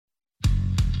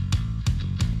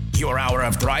Your hour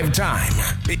of Thrive Time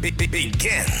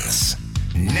begins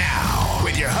now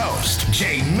with your host,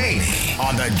 Maymi,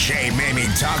 on the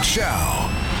Maymi Talk Show.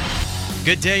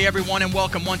 Good day, everyone, and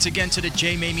welcome once again to the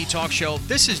Maymi Talk Show.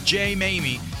 This is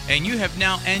Maymi, and you have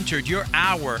now entered your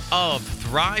hour of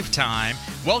Thrive Time.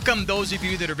 Welcome those of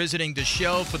you that are visiting the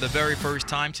show for the very first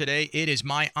time today. It is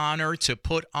my honor to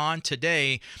put on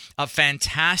today a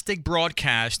fantastic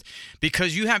broadcast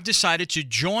because you have decided to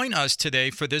join us today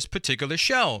for this particular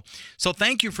show. So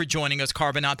thank you for joining us,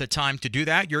 carving out the time to do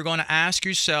that. You're going to ask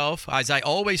yourself, as I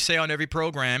always say on every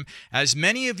program, as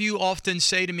many of you often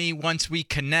say to me once we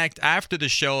connect after the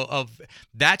show of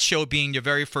that show being your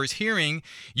very first hearing,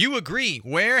 you agree,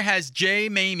 where has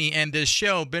Maymi and this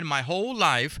show been my whole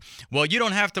life? Well, you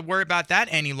don't have to worry about that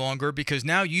any longer because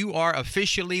now you are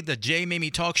officially the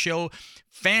Maymi Talk Show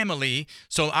family.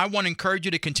 So I want to encourage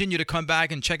you to continue to come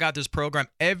back and check out this program.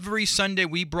 Every Sunday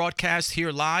we broadcast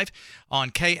here live on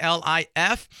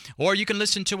KLIF, or you can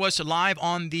listen to us live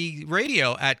on the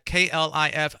radio at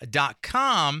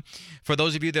klif.com. For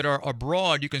those of you that are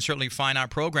abroad, you can certainly find our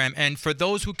program. And for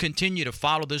those who continue to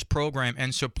follow this program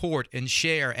and support and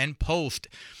share and post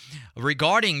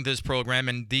regarding this program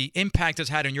and the impact it's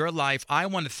had in your life, I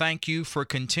want to thank you for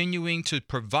continuing to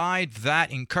provide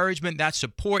that encouragement, that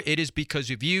support. It is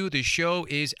because of you the show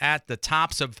is at the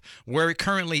tops of where it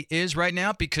currently is right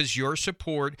now, because your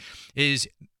support is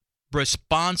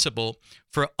responsible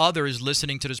for others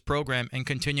listening to this program and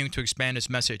continuing to expand this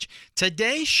message.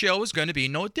 Today's show is going to be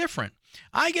no different.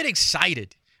 I get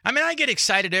excited. I get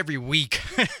excited every week,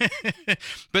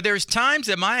 but there's times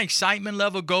that my excitement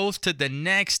level goes to the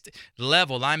next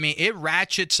level. It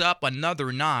ratchets up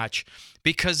another notch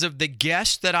because of the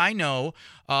guests that I know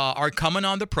are coming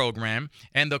on the program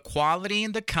and the quality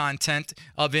and the content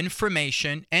of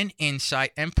information and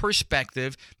insight and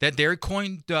perspective that they're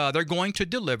going to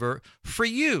deliver for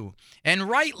you. And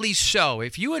rightly so.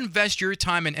 If you invest your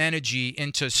time and energy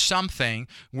into something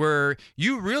where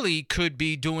you really could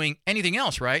be doing anything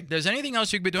else, right? There's anything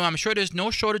else you could be doing. I'm sure there's no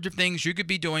shortage of things you could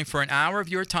be doing for an hour of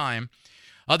your time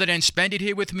other than spend it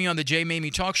here with me on the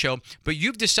Maymi Talk Show. But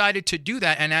you've decided to do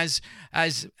that, and as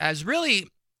really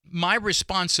my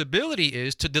responsibility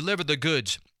is to deliver the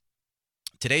goods.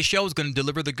 Today's show is going to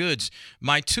deliver the goods.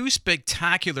 My two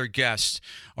spectacular guests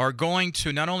are going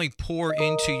to not only pour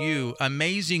into you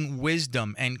amazing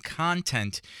wisdom and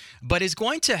content, but is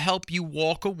going to help you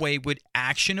walk away with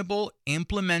actionable,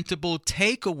 implementable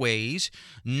takeaways,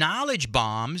 knowledge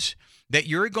bombs that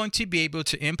you're going to be able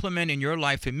to implement in your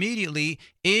life immediately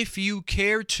if you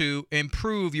care to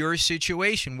improve your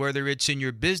situation, whether it's in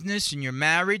your business, in your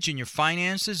marriage, in your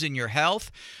finances, in your health,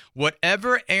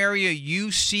 whatever area you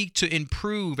seek to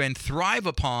improve and thrive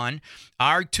upon.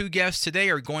 Our two guests today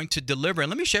are going to deliver. And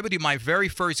let me share with you my very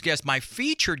first guest, my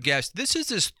featured guest. This is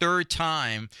his third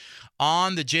time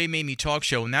on the Maymi Talk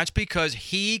Show, and that's because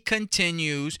he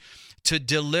continues to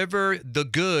deliver the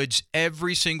goods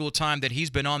every single time that he's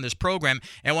been on this program.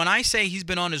 And when I say he's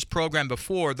been on this program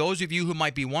before, those of you who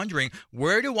might be wondering,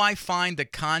 where do I find the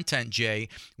content, Jay?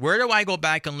 Where do I go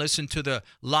back and listen to the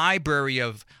library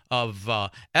of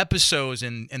episodes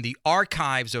and the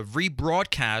archives of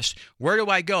rebroadcasts? Where do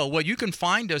I go? Well, you can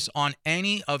find us on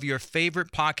any of your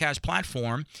favorite podcast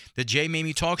platform, the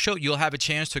Maymi Talk Show. You'll have a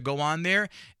chance to go on there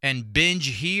and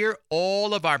binge hear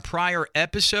all of our prior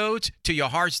episodes to your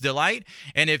heart's delight.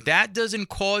 And if that doesn't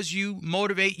cause you,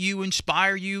 motivate you,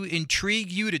 inspire you,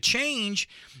 intrigue you to change,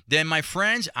 then my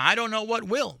friends, I don't know what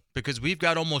will, because we've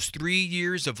got almost 3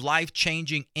 years of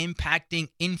life-changing, impacting,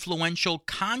 influential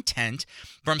content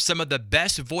from some of the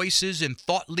best voices and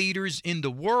thought leaders in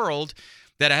the world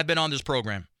that have been on this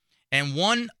program. And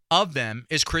one of them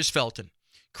is Chris Felton.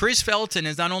 Chris Felton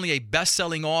is not only a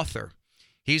best-selling author,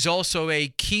 he's also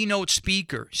a keynote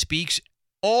speaker, speaks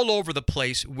all over the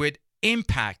place with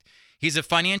impact. He's a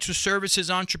financial services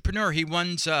entrepreneur. He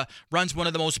runs one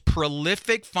of the most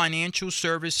prolific financial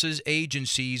services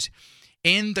agencies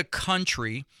in the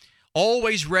country,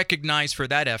 always recognized for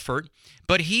that effort.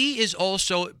 But he is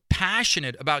also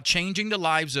passionate about changing the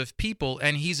lives of people,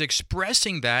 and he's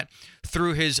expressing that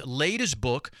through his latest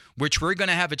book, which we're going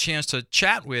to have a chance to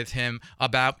chat with him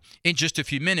about in just a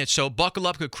few minutes. So buckle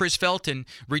up, because Chris Felton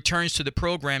returns to the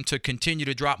program to continue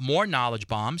to drop more knowledge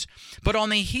bombs. But on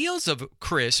the heels of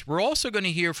Chris, we're also going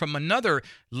to hear from another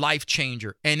life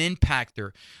changer, an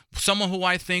impactor, someone who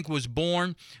I think was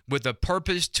born with a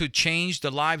purpose to change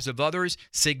the lives of others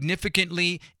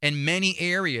significantly in many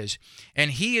areas.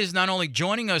 And he is not only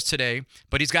joining us today,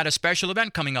 but he's got a special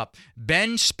event coming up.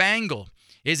 Ben Spangle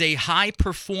is a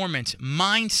high-performance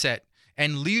mindset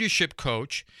and leadership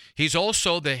coach. He's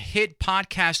also the hit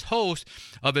podcast host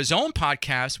of his own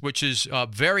podcast, which is a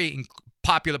very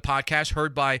popular podcast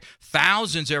heard by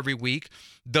thousands every week.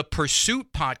 The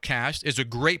Pursuit podcast is a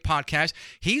great podcast.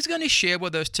 He's going to share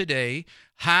with us today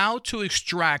how to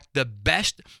extract the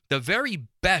best, the very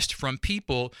best from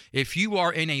people if you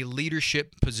are in a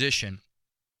leadership position.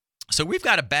 So we've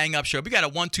got a bang-up show. We got a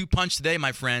 1-2 punch today,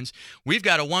 my friends. We've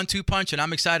got a 1-2 punch, and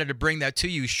I'm excited to bring that to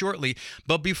you shortly.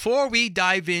 But before we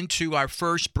dive into our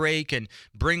first break and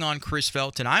bring on Chris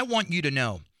Felton, I want you to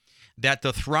know that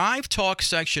the Thrive Talk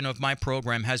section of my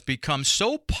program has become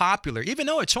so popular, even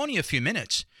though it's only a few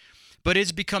minutes, but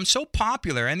it's become so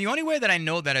popular. And the only way that I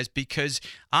know that is because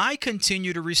I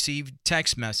continue to receive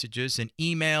text messages and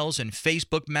emails and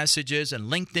Facebook messages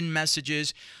and LinkedIn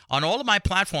messages. On all of my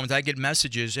platforms, I get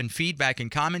messages and feedback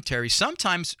and commentary,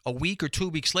 sometimes a week or 2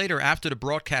 weeks later after the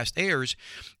broadcast airs.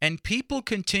 And people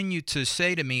continue to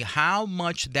say to me how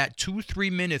much that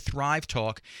 2-3 minute Thrive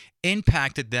Talk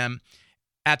impacted them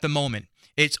at the moment.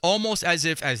 It's almost as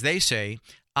if, as they say,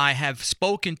 I have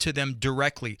spoken to them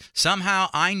directly. Somehow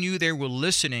I knew they were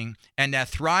listening, and that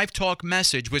Thrive Talk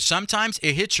message, which sometimes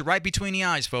it hits you right between the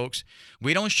eyes, folks.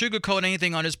 We don't sugarcoat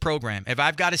anything on this program. If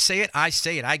I've got to say it, I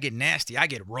say it. I get nasty. I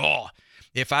get raw.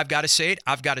 If I've got to say it,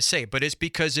 I've got to say it. But it's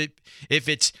because if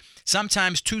it's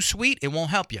sometimes too sweet, it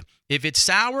won't help you. If it's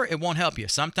sour, it won't help you.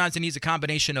 Sometimes it needs a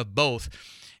combination of both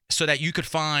so that you could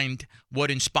find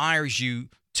what inspires you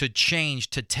to change,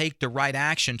 to take the right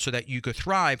action so that you could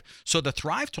thrive. So the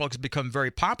Thrive Talk has become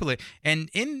very popular. And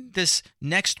in this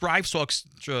next Thrive Talk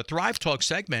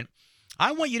segment,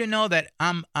 I want you to know that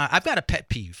I've got a pet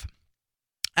peeve.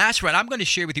 That's right. I'm going to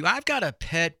share with you. I've got a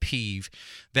pet peeve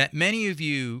that many of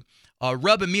you are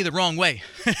rubbing me the wrong way.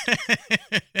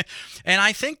 And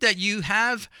I think that you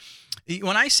have.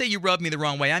 When I say you rub me the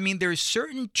wrong way, I mean there's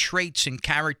certain traits and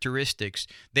characteristics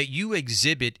that you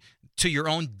exhibit to your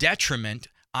own detriment.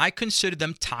 I consider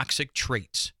them toxic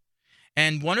traits.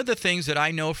 And one of the things that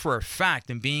I know for a fact,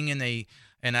 and being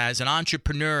as an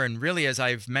entrepreneur, and really as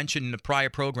I've mentioned in the prior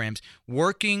programs,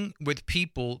 working with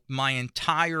people my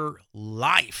entire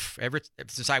life, ever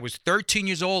since I was 13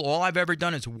 years old, all I've ever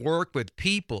done is work with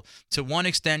people to one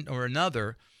extent or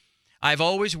another. I've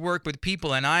always worked with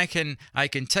people, and I can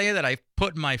tell you that I've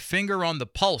put my finger on the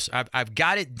pulse. I've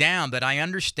got it down, that I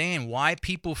understand why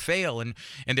people fail and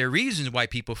there are reasons why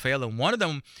people fail. And one of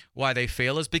them why they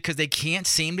fail is because they can't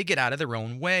seem to get out of their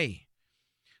own way.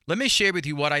 Let me share with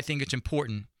you what I think is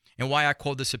important and why I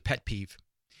call this a pet peeve.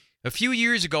 A few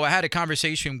years ago, I had a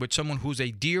conversation with someone who's a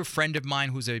dear friend of mine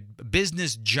who's a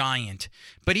business giant.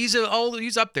 But he's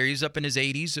up there. He's up in his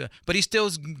 80s, but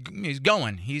he's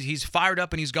going. He's fired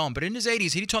up and he's going. But in his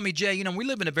 80s, he told me, Jay, we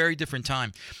live in a very different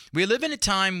time. We live in a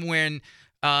time when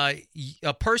a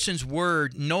person's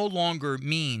word no longer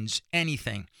means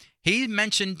anything. He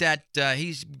mentioned that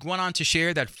he's went on to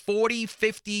share that 40,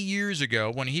 50 years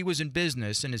ago when he was in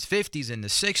business, in his 50s and the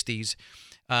 60s,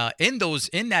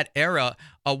 in that era,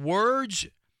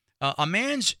 a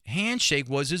man's handshake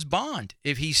was his bond.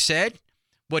 If he said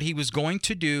what he was going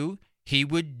to do, he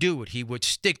would do it. He would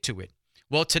stick to it.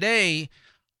 Well, today,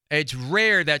 it's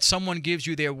rare that someone gives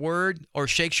you their word or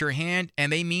shakes your hand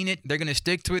and they mean it. They're going to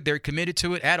stick to it. They're committed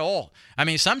to it at all. I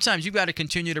mean, sometimes you've got to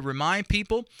continue to remind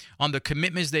people on the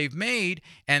commitments they've made,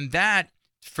 and that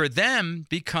for them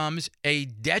becomes a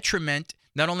detriment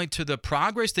not only to the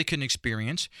progress they can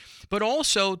experience, but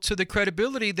also to the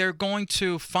credibility they're going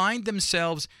to find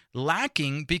themselves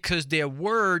lacking because their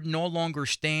word no longer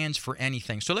stands for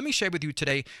anything. So let me share with you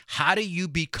today, how do you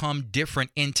become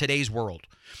different in today's world?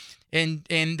 In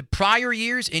the prior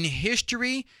years, in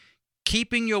history,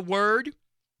 keeping your word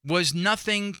was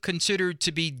nothing considered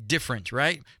to be different,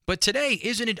 right? But today,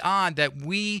 isn't it odd that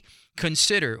we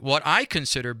consider, what I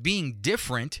consider being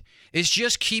different is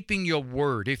just keeping your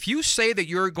word. If you say that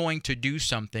you're going to do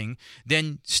something,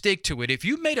 then stick to it. If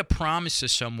you made a promise to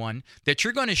someone that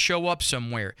you're going to show up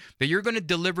somewhere, that you're going to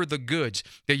deliver the goods,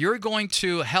 that you're going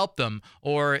to help them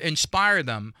or inspire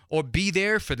them or be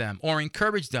there for them or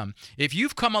encourage them, if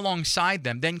you've come alongside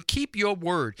them, then keep your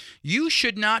word. You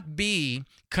should not be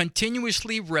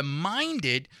continuously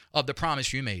reminded of the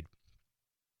promise you made.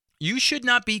 You should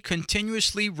not be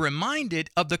continuously reminded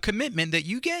of the commitment that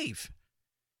you gave.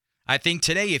 I think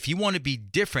today, if you want to be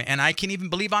different, and I can't even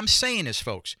believe I'm saying this,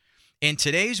 folks, in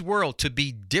today's world, to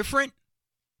be different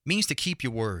means to keep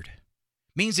your word.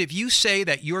 Means if you say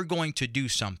that you're going to do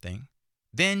something,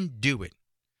 then do it.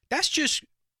 That's just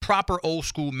proper old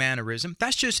school mannerism.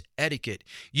 That's just etiquette.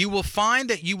 You will find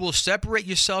that you will separate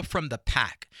yourself from the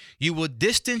pack. You will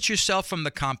distance yourself from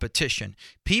the competition.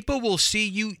 People will see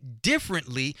you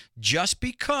differently just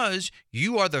because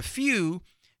you are the few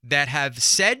that have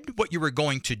said what you were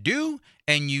going to do,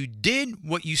 and you did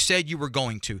what you said you were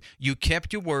going to. You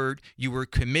kept your word. You were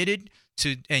committed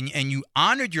to, and you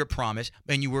honored your promise,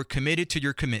 and you were committed to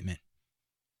your commitment.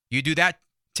 You do that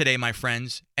today, my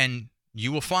friends, and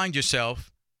you will find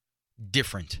yourself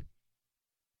different,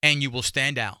 and you will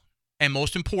stand out. And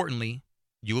most importantly,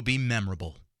 you will be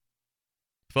memorable.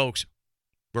 Folks,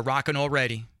 we're rocking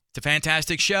already. It's a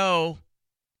fantastic show.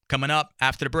 Coming up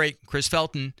after the break, Chris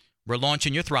Felton. We're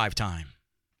launching your Thrive Time.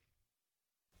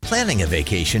 Planning a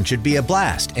vacation should be a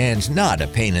blast and not a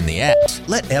pain in the ass.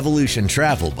 Let Evolution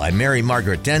Travel by Mary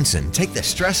Margaret Denson take the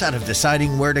stress out of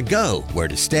deciding where to go, where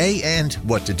to stay, and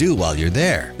what to do while you're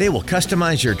there. They will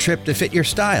customize your trip to fit your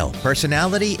style,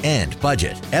 personality, and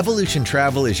budget. Evolution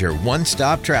Travel is your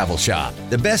one-stop travel shop.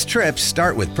 The best trips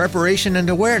start with preparation and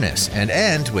awareness and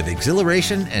end with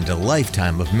exhilaration and a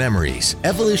lifetime of memories.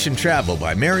 Evolution Travel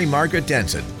by Mary Margaret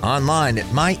Denson. Online at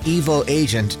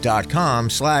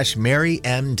myevoagent.com/Mary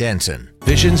M. Denson.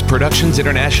 Visions Productions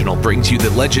International brings you the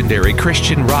legendary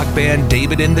Christian rock band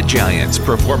David and the Giants,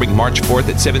 performing March 4th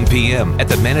at 7 p.m. at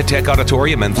the Manatech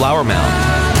Auditorium in Flower Mound.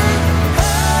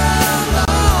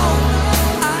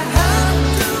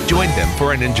 Join them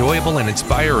for an enjoyable and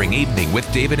inspiring evening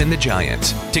with David and the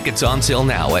Giants. Tickets on sale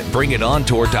now at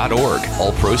bringitontour.org.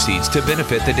 All proceeds to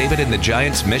benefit the David and the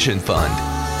Giants Mission Fund.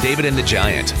 David and the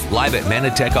Giants, live at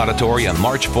Manatech Auditorium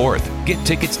March 4th. Get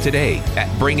tickets today at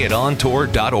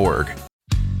bringitontour.org.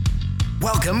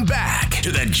 Welcome back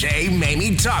to the Jay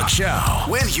Maymi Talk Show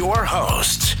with your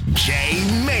host, Jay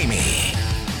Maymi.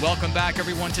 Welcome back,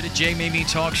 everyone, to the Jay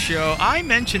Maymi Talk Show. I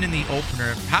mentioned in the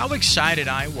opener how excited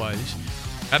I was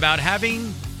about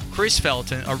having Chris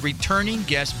Felton, a returning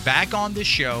guest, back on the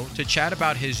show to chat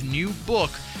about his new book.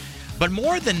 But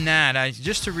more than that,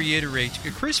 just to reiterate,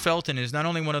 Chris Felton is not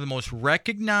only one of the most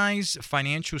recognized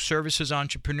financial services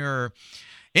entrepreneur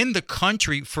in the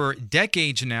country for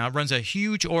decades now, runs a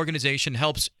huge organization,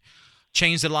 helps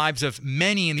change the lives of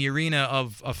many in the arena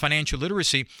of financial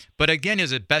literacy, but again,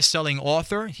 is a best-selling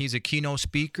author. He's a keynote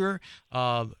speaker.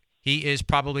 He is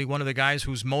probably one of the guys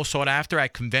who's most sought after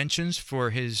at conventions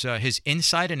for his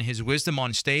insight and his wisdom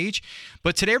on stage.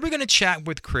 But today we're going to chat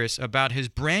with Chris about his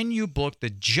brand new book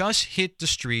that just hit the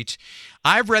streets.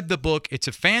 I've read the book. It's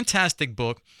a fantastic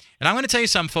book. And I'm going to tell you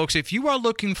something, folks. If you are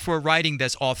looking for writing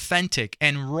that's authentic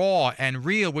and raw and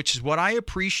real, which is what I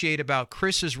appreciate about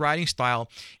Chris's writing style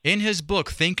in his book,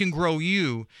 Think and Grow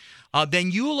You, then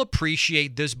you'll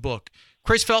appreciate this book.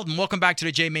 Chris Felton, welcome back to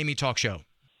the Jay Maymi Talk Show.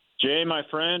 Jay, my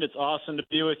friend, it's awesome to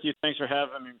be with you. Thanks for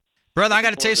having me. Brother, I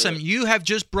got to tell you something. You have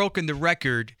just broken the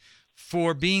record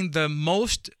for being the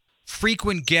most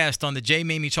frequent guest on the Jay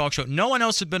Maymi Talk Show. No one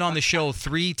else has been on the show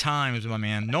 3 times, my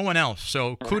man. No one else.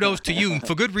 So kudos to you, and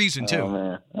for good reason, too. Oh,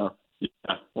 man. Oh, yeah.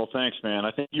 Well, thanks, man.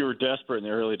 I think you were desperate in the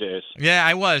early days. Yeah,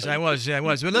 I was.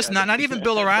 But listen, not even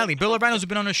Bill O'Reilly. Bill O'Reilly's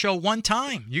been on the show 1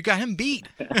 time. You got him beat.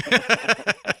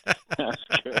 That's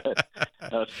good.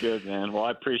 That's good, man. Well,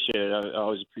 I appreciate it. I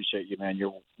always appreciate you, man.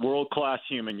 You're a world-class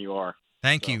human, you are.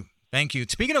 Thank you. Thank you.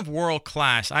 Speaking of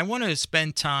world-class, I want to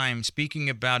spend time speaking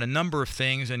about a number of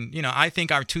things. And, I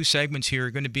think our 2 segments here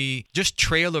are going to be just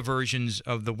trailer versions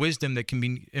of the wisdom that can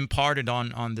be imparted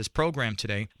on this program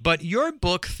today. But your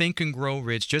book, Think and Grow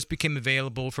Rich, just became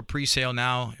available for pre-sale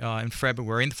now in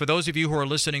February. And for those of you who are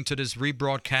listening to this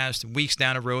rebroadcast weeks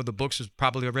down the road, the book is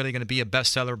probably really going to be a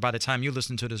bestseller by the time you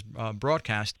listen to this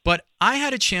broadcast. But I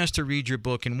had a chance to read your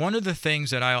book, and one of the things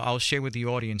that I'll share with the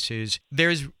audience is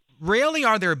rarely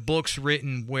are there books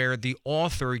written where the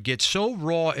author gets so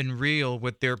raw and real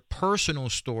with their personal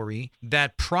story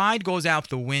that pride goes out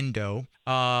the window.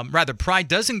 Pride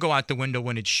doesn't go out the window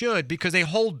when it should, because they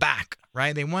hold back,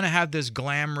 right? They want to have this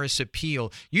glamorous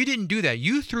appeal. You didn't do that.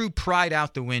 You threw pride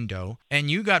out the window,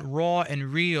 and you got raw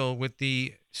and real with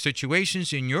the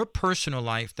situations in your personal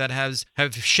life that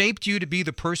have shaped you to be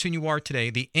the person you are today,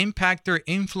 the impactor,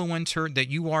 influencer that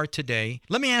you are today.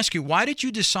 Let me ask you, why did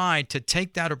you decide to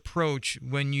take that approach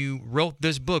when you wrote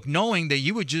this book, knowing that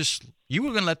you were going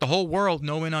to let the whole world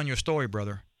know in on your story,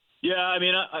 brother? Yeah, I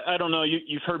mean, I don't know.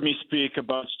 You've heard me speak a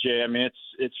bunch, Jay. I mean,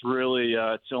 it's really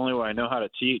it's the only way I know how to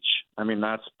teach. I mean,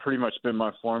 that's pretty much been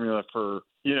my formula for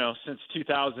since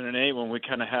 2008, when we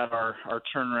kind of had our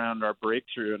turnaround, our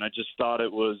breakthrough. And I just thought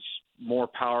it was more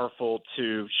powerful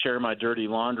to share my dirty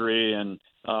laundry and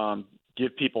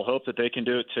give people hope that they can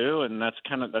do it too. And that's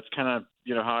kind of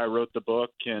how I wrote the book.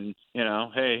 And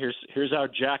hey, here's how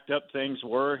jacked up things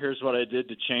were. Here's what I did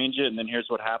to change it, and then here's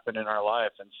what happened in our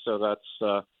life. And so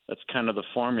that's kind of the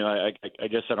formula. I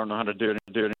guess I don't know how to do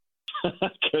it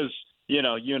because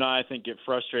you and I think get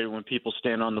frustrated when people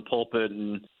stand on the pulpit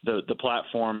and the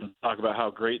platform and talk about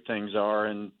how great things are,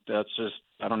 and that's just,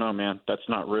 I don't know, man, that's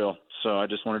not real. So I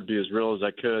just wanted to be as real as I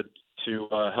could to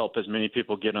help as many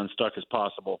people get unstuck as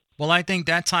possible. Well, I think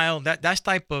that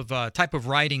type of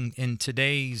writing in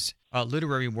today's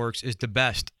literary works is the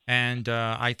best. And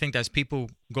I think as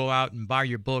people go out and buy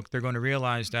your book, they're going to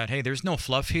realize that, hey, there's no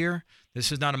fluff here.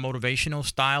 This is not a motivational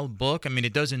style book. I mean,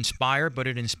 it does inspire, but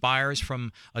it inspires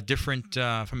from a different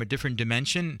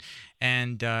dimension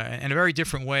and in a very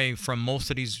different way from most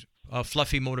of these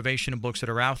fluffy motivational books that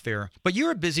are out there. But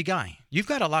you're a busy guy. You've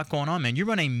got a lot going on, man. You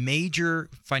run a major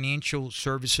financial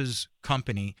services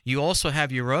company. You also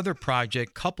have your other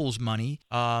project, Couples Money,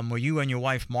 where you and your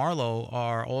wife, Marlo,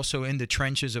 are also in the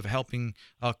trenches of helping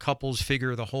couples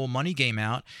figure the whole money game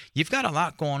out. You've got a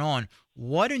lot going on.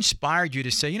 What inspired you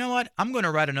to say, you know what, I'm going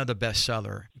to write another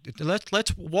bestseller?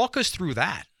 Let's walk us through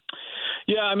that.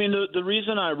 Yeah, I mean, the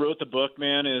reason I wrote the book,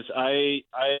 man, is I've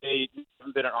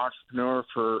been an entrepreneur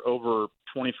for over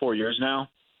 24 years now.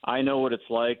 I know what it's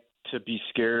like to be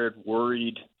scared,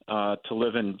 worried, to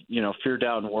live in, fear,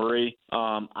 doubt, and worry.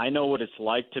 I know what it's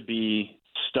like to be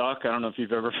stuck. I don't know if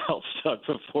you've ever felt stuck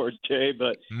before, Jay,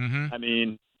 but I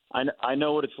mean, I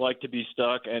know what it's like to be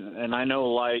stuck, and I know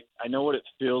what it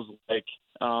feels like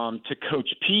to coach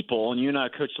people, and you and I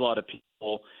coach a lot of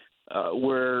people,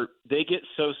 where they get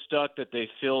so stuck that they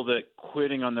feel that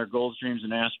quitting on their goals, dreams,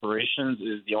 and aspirations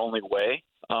is the only way.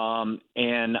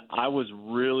 And I was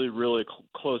really, really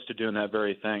close to doing that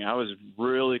very thing. I was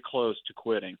really close to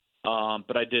quitting,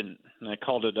 but I didn't. And I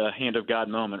called it a hand of God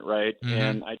moment, right? Mm-hmm.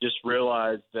 And I just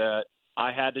realized that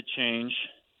I had to change.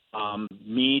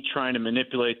 Me trying to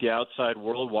manipulate the outside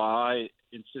world while I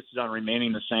insisted on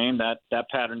remaining the same, that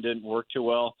pattern didn't work too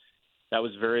well. That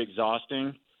was very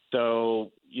exhausting.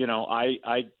 So,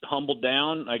 I humbled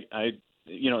down. I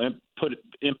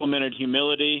implemented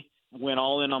humility, went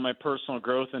all in on my personal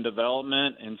growth and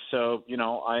development. And so,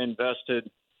 I invested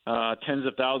tens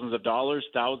of thousands of dollars,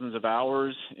 thousands of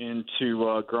hours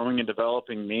into growing and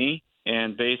developing me.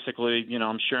 And basically,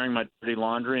 I'm sharing my dirty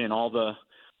laundry and all the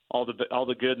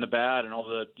good and the bad and all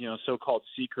the, so-called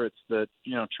secrets that,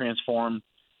 transform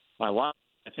my life.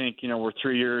 I think, we're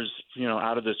 3 years,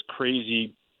 out of this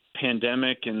crazy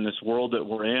pandemic and this world that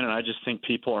we're in, and I just think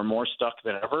people are more stuck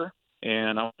than ever,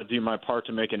 and I want to do my part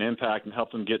to make an impact and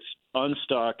help them get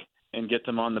unstuck and get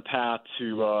them on the path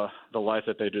to the life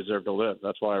that they deserve to live.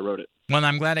 That's why I wrote it. Well,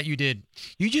 I'm glad that you did.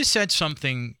 You just said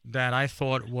something that I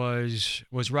thought was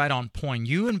right on point.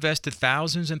 You invested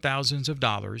thousands and thousands of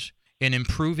dollars in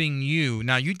improving you.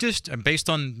 Now, you just, based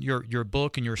on your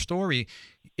book and your story,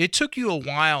 it took you a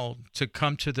while to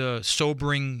come to the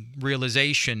sobering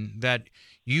realization that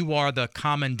you are the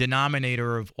common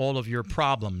denominator of all of your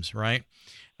problems, right?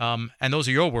 And those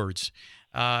are your words.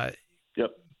 Yep.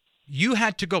 You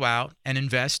had to go out and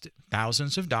invest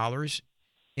thousands of dollars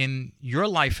in your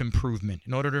life improvement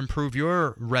in order to improve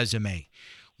your resume.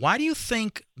 Why do you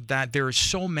think that there are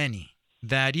so many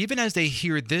that even as they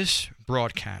hear this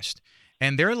broadcast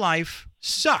and their life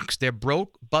sucks, they're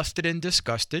broke, busted, and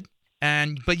disgusted,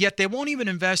 but yet they won't even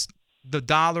invest the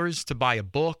dollars to buy a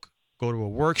book, go to a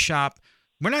workshop?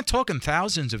 We're not talking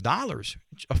thousands of dollars,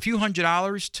 a few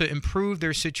 $100s to improve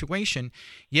their situation,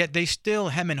 yet they still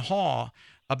hem and haw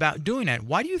about doing that.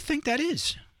 Why do you think that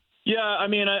is? Yeah, I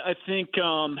mean, I think,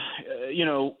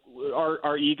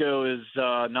 our ego is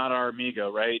not our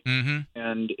amigo, right? Mm-hmm.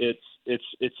 And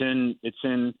it's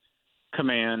in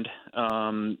command.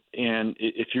 And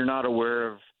if you're not aware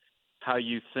of how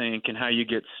you think and how you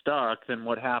get stuck, then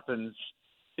what happens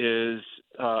is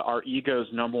our ego's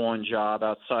number one job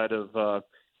outside of,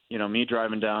 me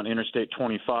driving down Interstate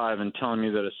 25 and telling me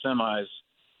that a semi's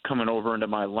coming over into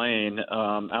my lane.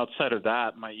 Outside of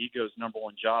that, my ego's number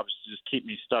one job is to just keep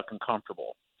me stuck and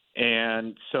comfortable.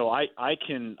 And so I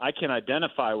can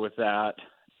identify with that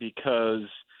because,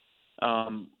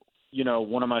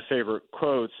 one of my favorite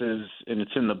quotes is, and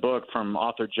it's in the book from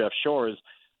author Jeff Shore, is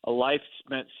a life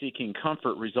spent seeking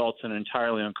comfort results in an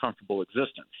entirely uncomfortable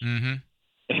existence. Mm-hmm.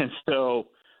 And so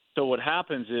what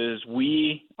happens is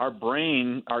our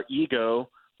brain, our ego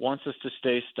wants us to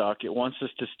stay stuck. It wants us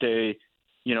to stay,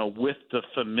 with the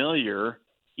familiar,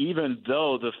 even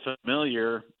though the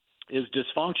familiar is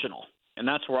dysfunctional. And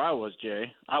that's where I was,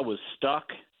 Jay. I was stuck.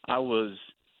 I was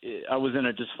I was in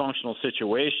a dysfunctional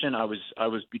situation. I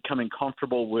was becoming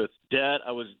comfortable with debt.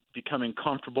 I was becoming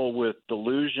comfortable with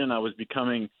delusion. I was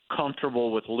becoming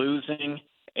comfortable with losing,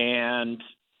 and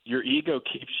your ego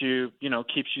keeps you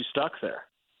stuck there.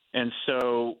 And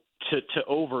so to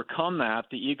overcome that,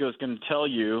 the ego is going to tell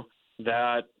you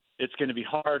that it's going to be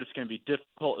hard, it's going to be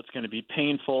difficult, it's going to be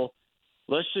painful.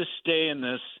 Let's just stay in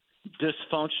this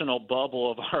dysfunctional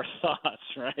bubble of our thoughts,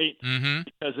 right? Mm-hmm.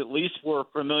 Because at least we're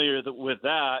familiar with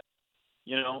that,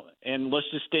 and let's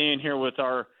just stay in here with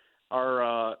our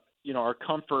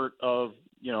comfort of,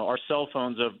 our cell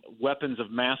phones, of weapons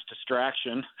of mass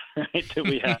distraction, right, that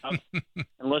we have,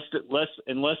 and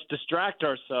let's distract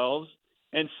ourselves.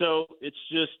 And so it's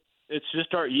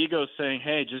just our ego saying,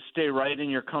 hey, just stay right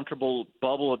in your comfortable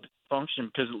bubble of dysfunction,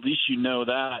 because at least you know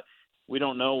that. We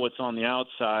don't know what's on the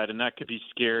outside, and that could be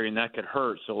scary and that could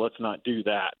hurt. So let's not do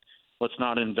that. Let's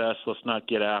not invest. Let's not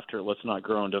get after it. Let's not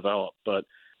grow and develop. But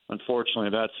unfortunately,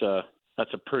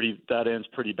 that ends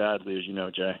pretty badly, as you know,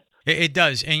 Jay. It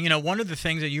does. And, one of the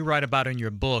things that you write about in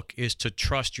your book is to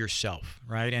trust yourself,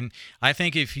 right? And I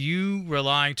think if you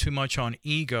rely too much on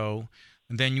ego,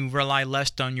 then you rely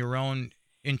less on your own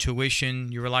intuition.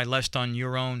 You rely less on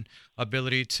your own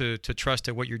ability to trust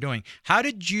at what you're doing. How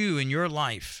did you, in your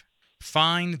life,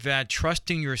 find that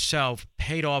trusting yourself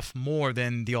paid off more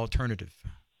than the alternative?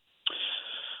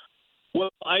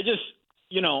 Well, I just,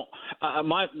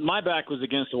 my back was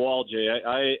against the wall,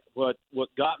 Jay. What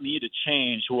got me to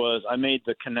change was I made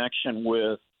the connection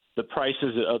with the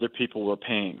prices that other people were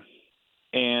paying,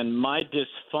 and my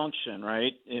dysfunction,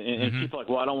 right? And people are like,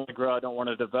 well, I don't want to grow, I don't want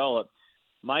to develop.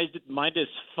 My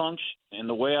dysfunction and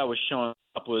the way I was showing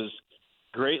up was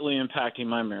greatly impacting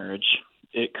my marriage.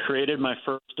 It created my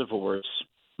first divorce.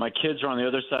 My kids are on the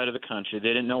other side of the country. They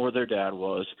didn't know where their dad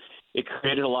was. It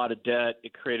created a lot of debt.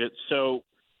 As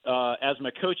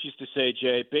my coach used to say,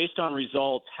 Jay, based on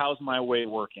results, how's my way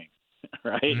working?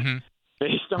 Right? Mm-hmm.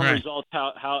 Based on results,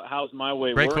 how's my way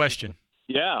working? Great question.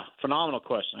 Yeah, phenomenal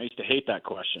question. I used to hate that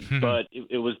question, but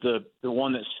it was the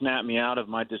one that snapped me out of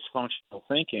my dysfunctional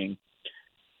thinking.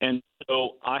 And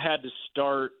so I had to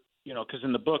start, because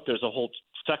in the book there's a whole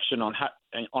section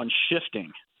on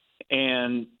shifting,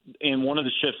 and one of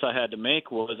the shifts I had to make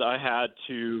was I had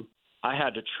to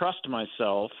trust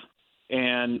myself,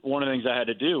 and one of the things I had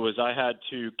to do was I had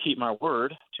to keep my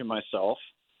word to myself,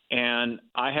 and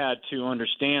I had to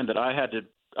understand that I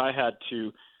had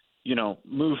to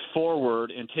move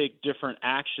forward and take different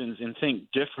actions and think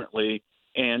differently,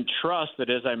 and trust that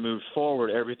as I moved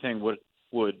forward everything would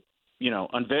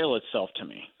unveil itself to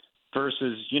me.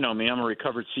 Versus, me, I'm a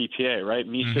recovered CPA, right?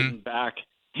 Me sitting back,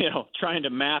 trying to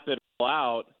map it all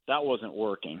out, that wasn't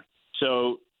working.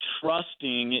 So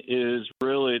trusting is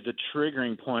really the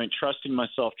triggering point. Trusting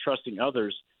myself, trusting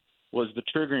others was the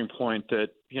triggering point that,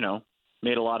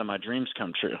 made a lot of my dreams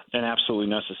come true, and absolutely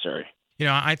necessary.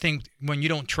 I think when you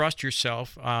don't trust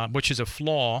yourself, which is a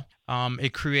flaw,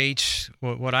 it creates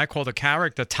what I call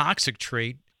the toxic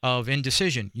trait of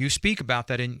indecision. You speak about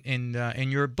that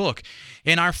in your book.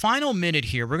 In our final minute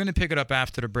here, we're going to pick it up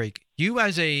after the break. You,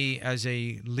 as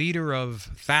a leader of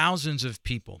thousands of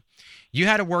people, you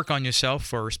had to work on yourself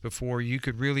first before you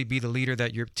could really be the leader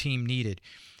that your team needed.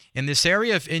 In this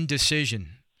area of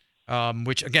indecision,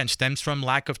 which again stems from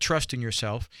lack of trust in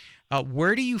yourself,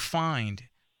 where do you find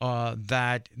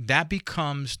that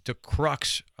becomes the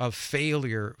crux of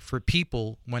failure for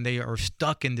people when they are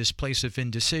stuck in this place of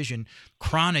indecision,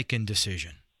 chronic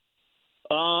indecision?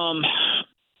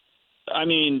 I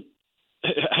mean,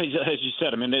 as you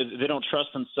said, they don't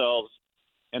trust themselves,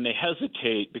 and they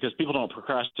hesitate because people don't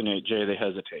procrastinate, Jay. They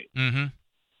hesitate. Mm-hmm.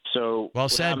 So well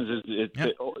what said. happens is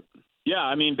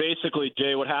basically,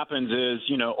 Jay, what happens is,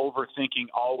 overthinking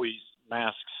always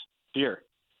masks fear.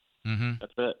 Mm-hmm.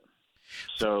 That's it.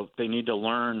 So they need to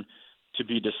learn to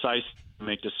be decisive,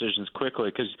 make decisions quickly,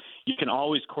 because you can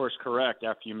always course correct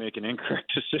after you make an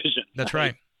incorrect decision. That's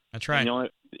right. That's right. And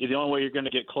the only way you're going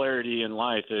to get clarity in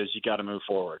life is you got to move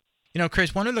forward.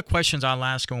 Chris, one of the questions I'll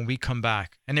ask when we come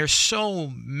back, and there's so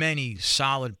many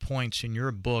solid points in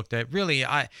your book that really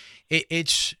it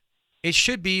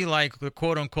should be like the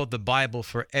quote unquote the Bible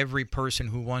for every person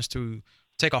who wants to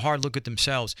take a hard look at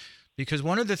themselves. Because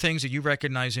one of the things that you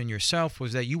recognize in yourself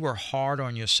was that you were hard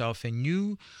on yourself, and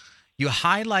you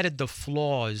highlighted the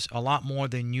flaws a lot more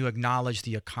than you acknowledged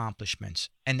the accomplishments.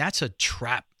 And that's a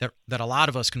trap that a lot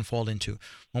of us can fall into.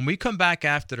 When we come back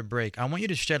after the break, I want you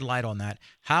to shed light on that,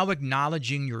 how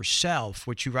acknowledging yourself,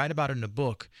 which you write about in the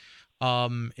book,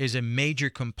 is a major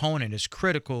component, is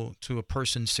critical to a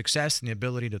person's success and the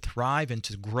ability to thrive and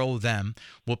to grow them.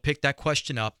 We'll pick that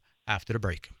question up after the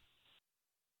break.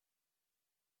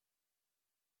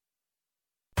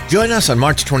 Join us on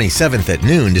March 27th at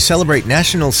noon to celebrate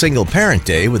National Single Parent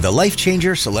Day with the Life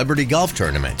Changer Celebrity Golf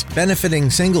Tournament, benefiting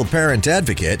Single Parent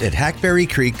Advocate at Hackberry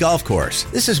Creek Golf Course.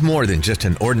 This is more than just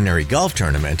an ordinary golf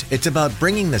tournament. It's about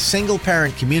bringing the single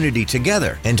parent community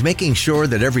together and making sure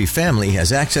that every family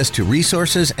has access to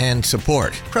resources and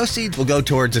support. Proceeds will go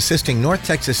towards assisting North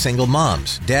Texas single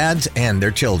moms, dads, and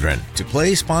their children. To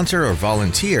play, sponsor, or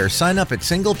volunteer, sign up at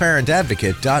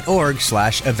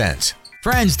singleparentadvocate.org/events.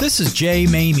 Friends, this is Jay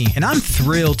Maymi, and I'm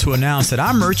thrilled to announce that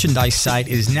our merchandise site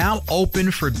is now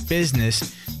open for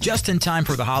business just in time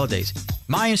for the holidays.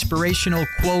 My inspirational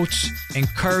quotes,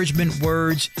 encouragement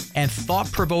words, and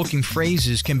thought-provoking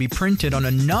phrases can be printed on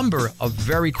a number of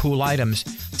very cool items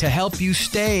to help you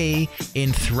stay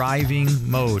in thriving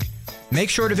mode. Make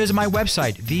sure to visit my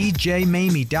website,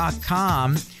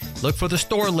 thejmaymi.com. Look for the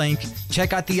store link.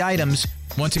 Check out the items.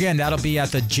 Once again, that'll be at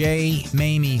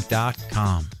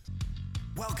thejmaymi.com.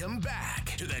 Welcome back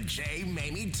to the Jay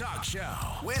Maymi Talk Show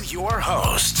with your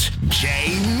host,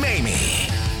 Jay Maymi.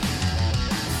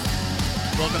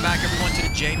 Welcome back, everyone, to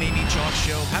the Jay Maymi Talk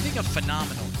Show. Having a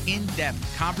phenomenal,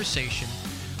 in-depth conversation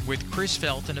with Chris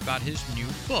Felton about his new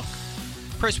book.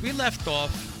 Chris, we left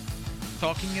off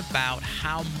talking about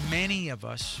how many of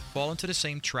us fall into the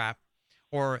same trap,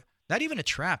 or not even a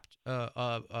trap,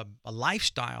 a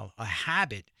lifestyle, a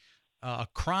habit, a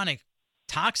chronic,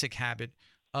 toxic habit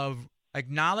of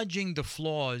acknowledging the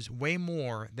flaws way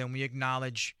more than we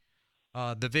acknowledge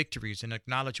the victories and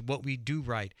acknowledge what we do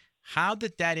right. How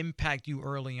did that impact you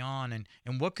early on, and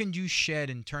what can you shed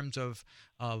in terms of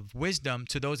wisdom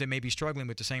to those that may be struggling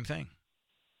with the same thing?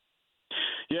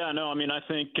 Yeah, no, I mean, I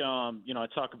think, I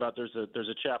talk about there's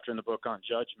a chapter in the book on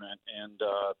judgment, and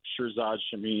Shirzad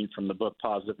Shamin from the book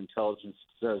Positive Intelligence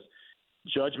says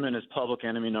judgment is public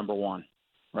enemy number one,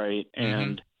 right? Mm-hmm.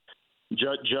 And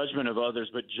judgment of others,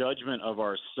 but judgment of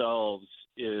ourselves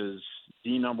is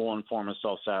the number one form of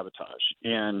self-sabotage.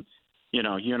 And,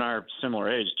 you and I are similar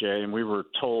age, Jay, and we were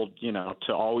told,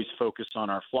 to always focus on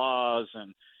our flaws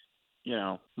and,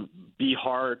 be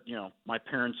hard. My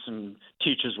parents and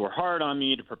teachers were hard on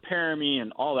me to prepare me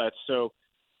and all that. So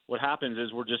what happens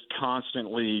is we're just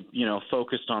constantly,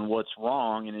 focused on what's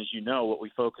wrong. And as you know, what we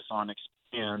focus on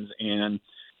expands, and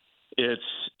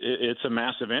it's a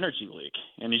massive energy leak.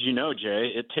 And as you know,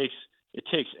 Jay, it takes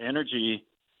energy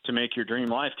to make your dream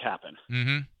life happen.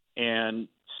 Mm-hmm. And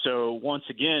so once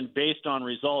again, based on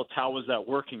results, how was that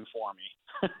working for me?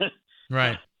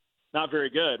 Right. Not very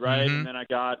good, right? Mm-hmm. And then I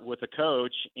got with a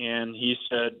coach, and he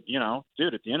said,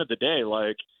 dude, at the end of the day,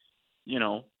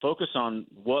 focus on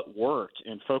what worked,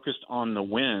 and focused on the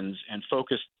wins, and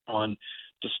focus on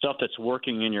the stuff that's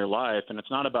working in your life. And it's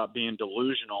not about being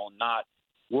delusional and not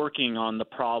working on the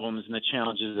problems and the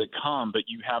challenges that come, but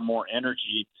you have more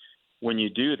energy when you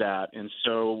do that. And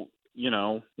so,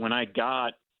 when I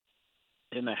got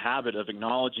in the habit of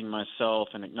acknowledging myself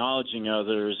and acknowledging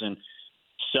others and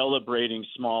celebrating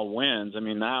small wins, I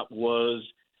mean, that was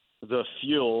the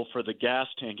fuel for the gas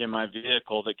tank in my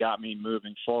vehicle that got me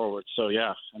moving forward. So,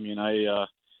 yeah, I mean, I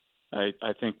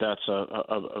think that's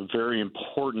a very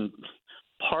important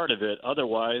part of it.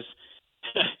 Otherwise,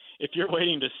 if you're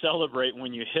waiting to celebrate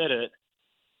when you hit it,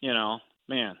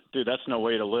 man, dude, that's no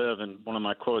way to live. And one of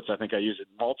my quotes, I think I use it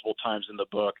multiple times in the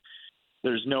book,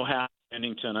 there's no happy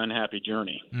ending to an unhappy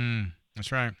journey.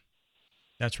 That's right.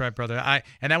 That's right, brother.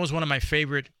 And that was one of my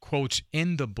favorite quotes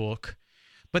in the book.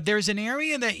 But there's an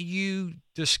area that you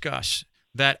discuss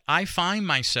that I found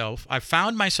myself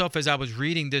as I was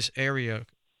reading this area,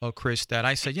 Chris, that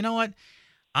I said, you know what?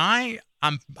 I'm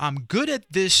good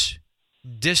at this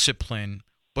discipline,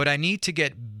 but I need to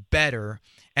get better.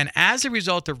 And as a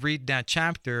result of reading that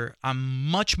chapter, I'm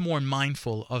much more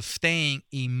mindful of staying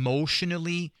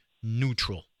emotionally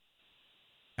neutral.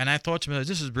 And I thought to myself,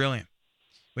 this is brilliant.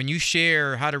 When you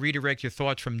share how to redirect your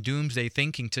thoughts from doomsday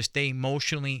thinking to stay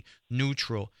emotionally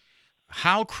neutral,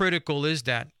 how critical is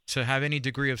that to have any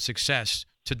degree of success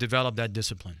to develop that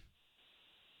discipline?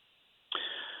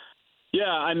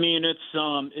 Yeah, I mean, it's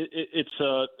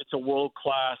a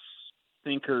world-class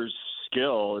thinker's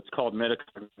skill. It's called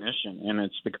metacognition, and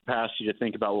it's the capacity to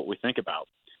think about what we think about.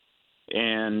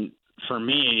 And for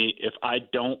me, if I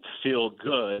don't feel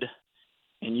good,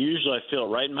 and usually I feel it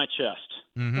right in my chest,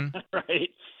 mm-hmm. right?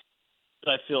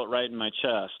 I feel it right in my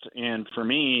chest. And for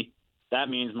me, that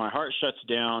means my heart shuts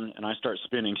down and I start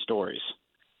spinning stories.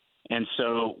 And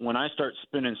so when I start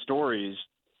spinning stories,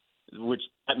 which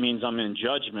that means I'm in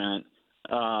judgment,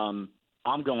 I'm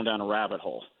going down a rabbit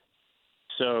hole.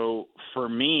 So for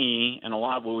me, and a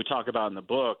lot of what we talk about in the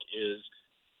book is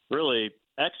really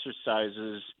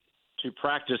exercises to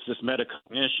practice this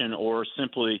metacognition, or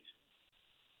simply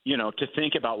to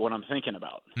think about what I'm thinking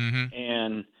about.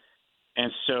 Mm-hmm.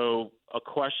 And so a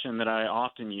question that I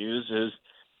often use is,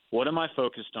 what am I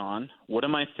focused on? What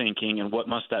am I thinking? And what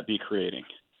must that be creating?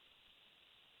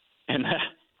 And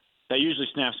that usually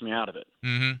snaps me out of it.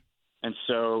 Mm-hmm. And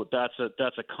so that's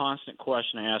a constant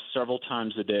question I ask several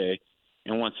times a day.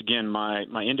 And once again, my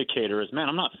indicator is, man,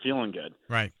 I'm not feeling good.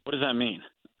 Right. What does that mean?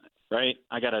 Right?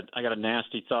 I got a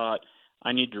nasty thought.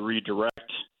 I need to redirect.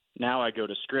 Now I go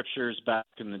to scriptures. Back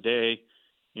in the day,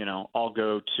 I'll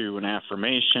go to an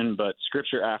affirmation, but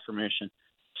scripture, affirmation,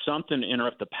 something to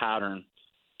interrupt the pattern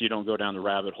so you don't go down the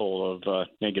rabbit hole of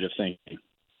negative thinking.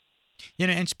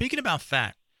 And speaking about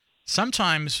that,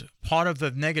 sometimes part of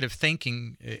the negative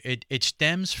thinking, it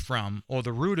stems from, or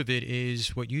the root of it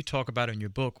is what you talk about in your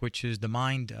book, which is the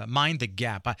mind the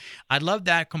gap. I love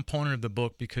that component of the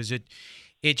book because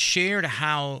it shared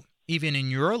how even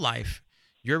in your life,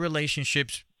 your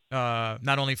relationships,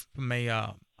 not only from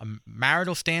a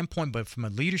marital standpoint, but from a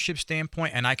leadership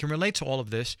standpoint, and I can relate to all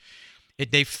of this,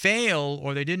 they fail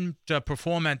or they didn't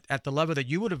perform at the level that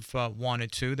you would have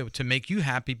wanted to make you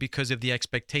happy because of the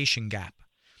expectation gap.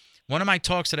 One of my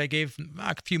talks that I gave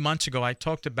a few months ago, I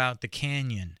talked about the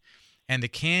canyon. And the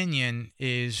canyon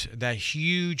is that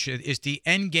huge, is the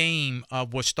end game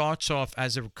of what starts off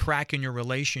as a crack in your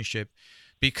relationship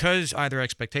because either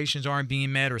expectations aren't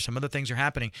being met or some other things are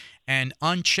happening. And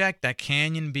unchecked, that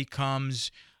canyon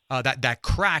becomes, that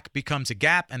crack becomes a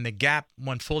gap, and the gap,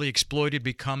 when fully exploited,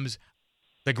 becomes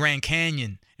the Grand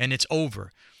Canyon, and it's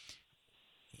over.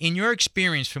 In your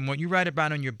experience, from what you write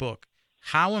about in your book,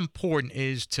 how important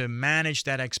is to manage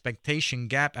that expectation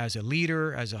gap as a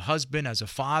leader, as a husband, as a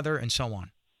father, and so on?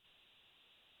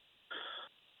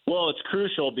 Well, it's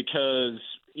crucial because,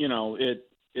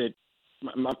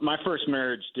 my first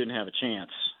marriage didn't have a chance.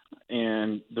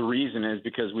 And the reason is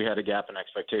because we had a gap in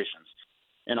expectations.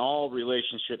 And all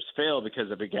relationships fail because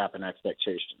of a gap in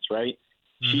expectations, right?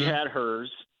 Mm-hmm. She had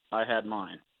hers, I had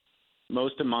mine.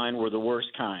 Most of mine were the worst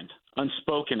kind,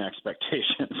 unspoken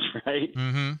expectations, right?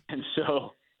 Mm-hmm.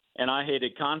 And I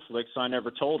hated conflict, so I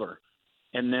never told her.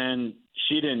 And then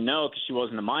she didn't know because she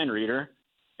wasn't a mind reader.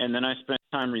 And then I spent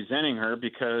time resenting her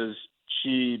because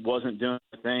she wasn't doing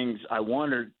the things I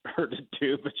wanted her to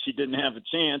do, but she didn't have a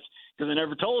chance because I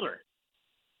never told her.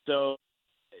 So,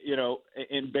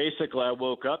 and basically I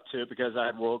woke up to it because I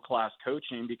had world-class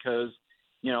coaching because,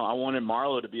 I wanted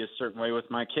Marlo to be a certain way with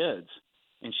my kids,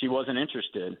 and she wasn't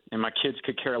interested, and my kids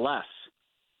could care less,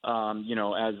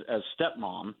 as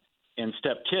stepmom and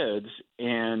stepkids.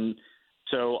 And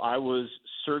so I was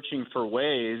searching for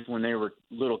ways when they were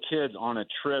little kids on a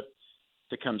trip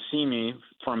to come see me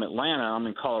from Atlanta. I'm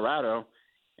in Colorado.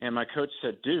 And my coach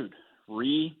said, dude,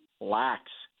 relax,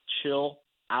 chill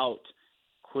out,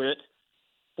 quit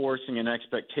forcing an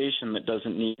expectation that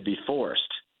doesn't need to be forced.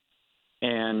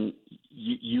 And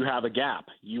you have a gap.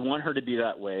 You want her to be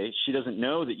that way. She doesn't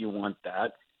know that you want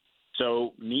that.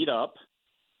 So meet up,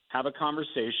 have a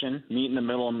conversation, meet in the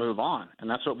middle, and move on. And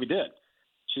that's what we did.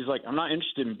 She's like, I'm not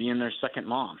interested in being their second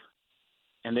mom.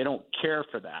 And they don't care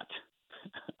for that,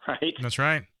 right? That's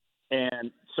right. And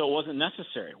so it wasn't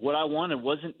necessary. What I wanted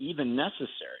wasn't even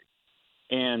necessary.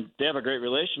 And they have a great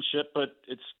relationship, but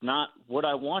it's not what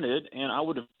I wanted. And I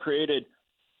would have created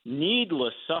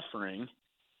needless suffering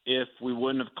if we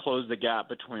wouldn't have closed the gap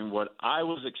between what I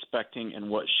was expecting and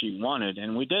what she wanted.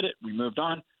 And we did it. We moved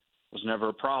on. It was never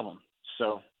a problem.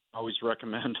 So I always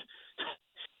recommend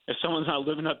if someone's not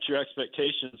living up to your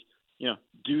expectations,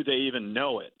 do they even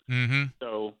know it? Mm-hmm.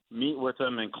 So meet with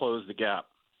them and close the gap.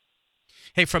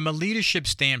 Hey, from a leadership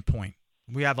standpoint,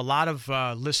 we have a lot of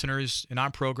listeners in our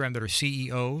program that are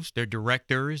CEOs, they're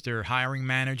directors, they're hiring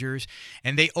managers,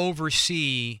 and they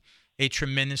oversee a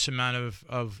tremendous amount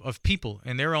of people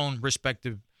in their own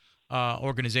respective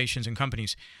organizations and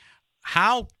companies.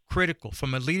 How critical,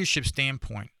 from a leadership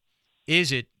standpoint,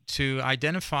 is it to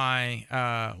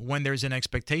identify when there's an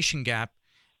expectation gap,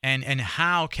 and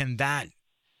how can that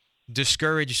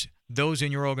discourage those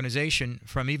in your organization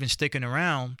from even sticking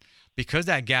around because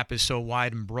that gap is so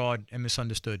wide and broad and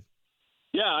misunderstood?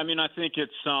 Yeah, I mean, I think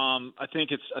it's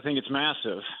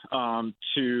massive. And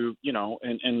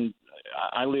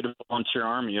I lead a volunteer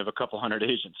army of a couple hundred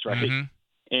agents, right?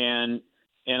 Mm-hmm. And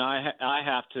I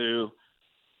have to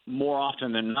more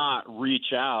often than not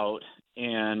reach out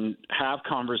and have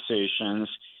conversations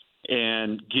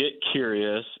and get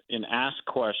curious and ask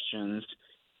questions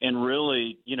and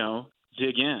really,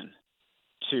 dig in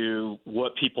to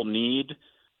what people need.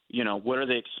 What are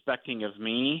they expecting of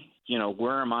me?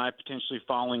 Where am I potentially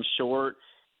falling short?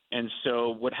 And so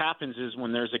what happens is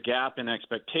when there's a gap in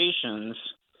expectations,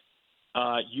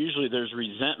 usually there's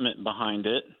resentment behind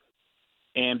it.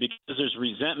 And because there's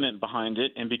resentment behind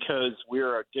it, and because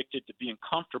we're addicted to being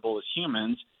comfortable as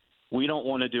humans, we don't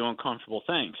want to do uncomfortable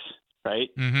things, right?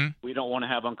 Mm-hmm. We don't want to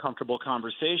have uncomfortable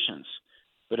conversations.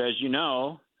 But as you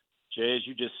know, Jay, as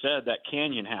you just said, that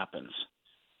canyon happens,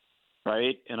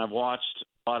 right? And I've watched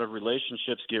a lot of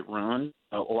relationships get ruined,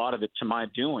 a lot of it to my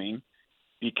doing,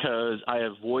 because I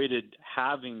avoided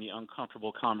having the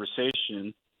uncomfortable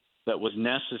conversation that was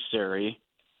necessary.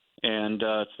 And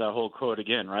it's that whole quote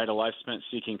again, right? A life spent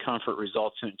seeking comfort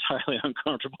results in entirely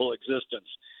uncomfortable existence.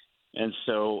 And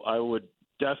so I would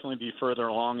definitely be further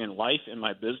along in life, in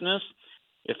my business,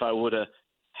 if I would have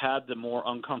had the more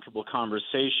uncomfortable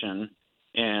conversation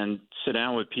and sit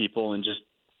down with people and just,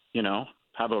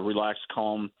 have a relaxed,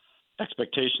 calm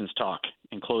expectations talk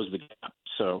and close the gap.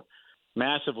 So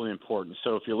massively important.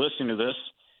 So if you're listening to this,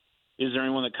 is there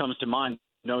anyone that comes to mind?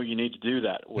 No, you need to do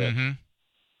that with.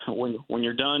 Mm-hmm. When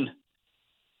you're done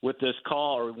with this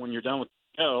call, or when you're done with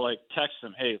the show, like text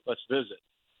them, hey, let's visit,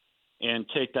 and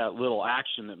take that little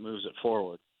action that moves it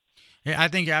forward. Yeah, I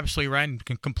think you're absolutely right,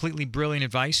 and completely brilliant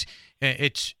advice.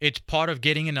 It's part of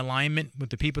getting in alignment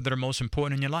with the people that are most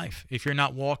important in your life. If you're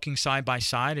not walking side by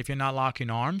side, if you're not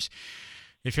locking arms,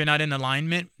 if you're not in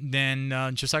alignment, then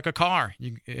just like a car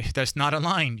that's not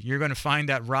aligned, you're going to find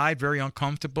that ride very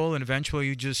uncomfortable, and eventually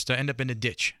you just end up in a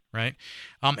ditch, right?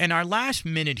 And our last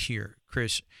minute here,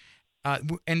 Chris,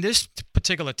 and this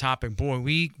particular topic, boy,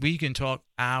 we can talk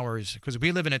hours, because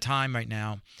we live in a time right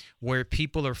now where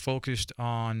people are focused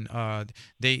on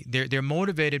they're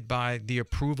motivated by the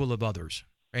approval of others.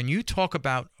 And you talk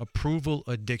about approval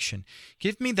addiction.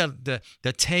 Give me the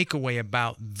takeaway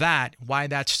about that, why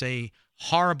that's a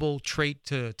horrible trait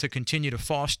to continue to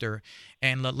foster.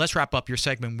 And let's wrap up your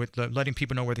segment with letting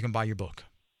people know where they can buy your book.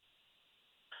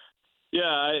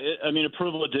 Yeah, I mean,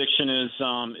 approval addiction is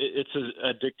it's as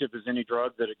addictive as any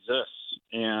drug that exists.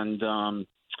 And the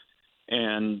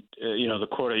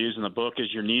quote I use in the book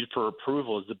is, your need for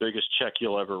approval is the biggest check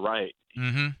you'll ever write.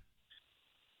 Mm-hmm.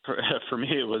 For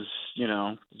me, it was,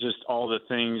 just all the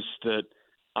things that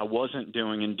I wasn't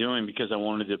doing because I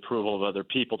wanted the approval of other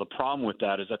people. The problem with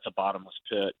that is that's a bottomless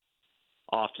pit,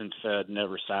 often fed,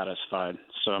 never satisfied.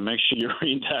 So make sure you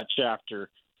read that chapter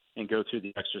and go through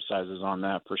the exercises on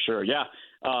that for sure. Yeah,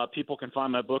 people can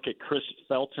find my book at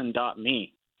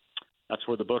chrisfelton.me. That's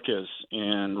where the book is.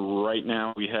 And right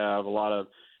now we have a lot of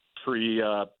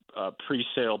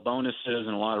pre-sale bonuses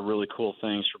and a lot of really cool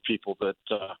things for people that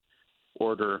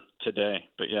order today.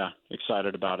 But yeah,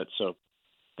 excited about it. So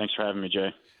thanks for having me,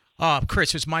 Jay.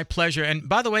 Chris, it's my pleasure. And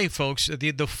by the way, folks,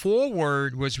 the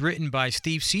foreword was written by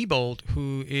Steve Siebold,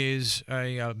 who is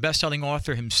a best-selling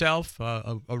author himself,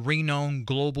 a renowned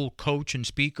global coach and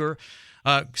speaker.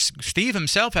 Steve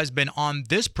himself has been on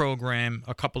this program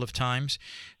a couple of times.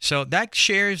 So that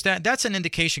shares that's an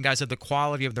indication, guys, of the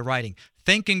quality of the writing.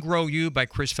 Think and Grow You by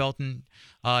Chris Felton.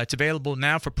 It's available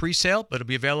now for pre-sale, but it'll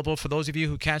be available for those of you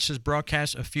who catch this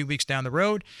broadcast a few weeks down the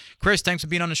road. Chris, thanks for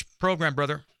being on this program,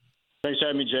 brother. Thanks for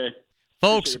having me, Jay.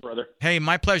 Folks, you, brother. Hey,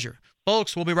 my pleasure.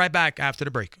 Folks, we'll be right back after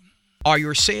the break. Are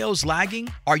your sales lagging?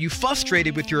 Are you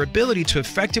frustrated with your ability to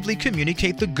effectively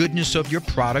communicate the goodness of your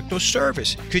product or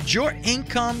service? Could your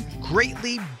income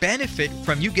greatly benefit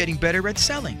from you getting better at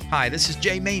selling? Hi, this is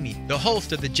Jay Maymi, the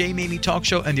host of the Jay Maymi Talk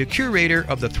Show and the curator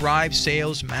of the Thrive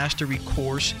Sales Mastery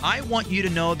course. I want you to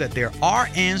know that there are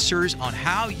answers on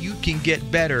how you can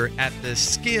get better at the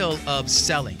skill of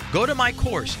selling. Go to my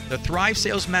course, the Thrive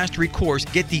Sales Mastery course.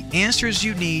 Get the answers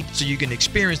you need so you can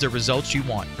experience the results you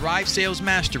want.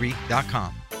 ThriveSalesMastery.com.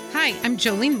 Hi, I'm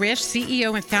Jolene Risch,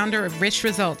 CEO and founder of Risch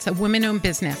Results, a women-owned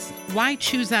business. Why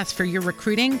choose us for your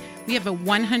recruiting? We have a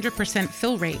 100%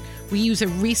 fill rate. We use a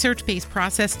research-based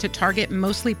process to target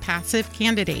mostly passive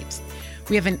candidates.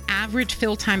 We have an average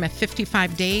fill time of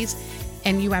 55 days,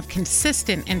 and you have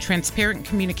consistent and transparent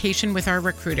communication with our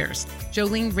recruiters.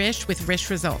 Jolene Risch with Risch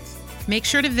Results. Make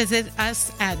sure to visit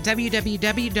us at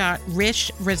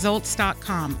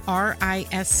www.rischresults.com,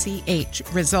 R-I-S-C-H,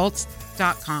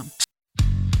 results.com.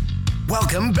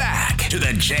 Welcome back to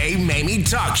the Jay Maymi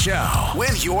Talk Show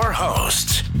with your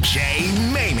host, Jay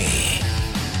Maymi.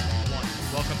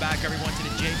 Welcome back, everyone, to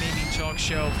the Jay Maymi Talk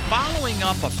Show. Following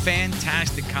up a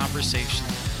fantastic conversation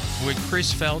with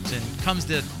Chris Felton comes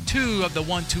the two of the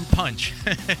 1-2 punch.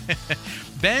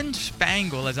 Ben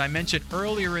Spangle, as I mentioned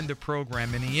earlier in the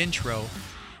program, in the intro,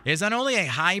 is not only a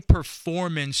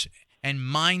high-performance and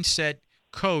mindset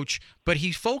coach, but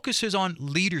he focuses on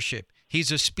leadership. He's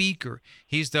a speaker.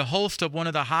 He's the host of one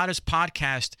of the hottest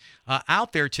podcasts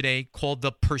out there today called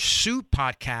the Pursuit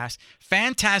Podcast.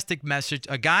 Fantastic message.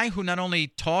 A guy who not only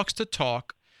talks the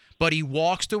talk, but he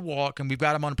walks the walk, and we've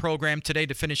got him on the program today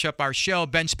to finish up our show.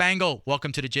 Ben Spangle,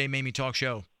 welcome to the Jay Maymi Talk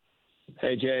Show.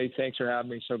 Hey, Jay. Thanks for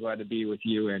having me. So glad to be with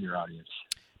you and your audience.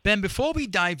 Ben, before we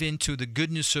dive into the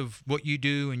goodness of what you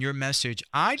do and your message,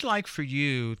 I'd like for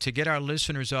you to get our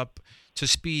listeners up to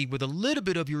speed with a little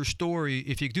bit of your story,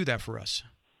 if you could do that for us.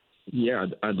 Yeah,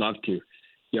 I'd love to.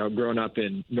 Growing up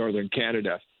in northern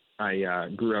Canada, I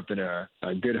grew up in a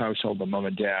good household with mom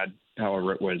and dad.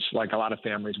 However, it was like a lot of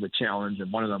families with challenge,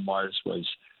 and one of them was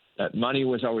that money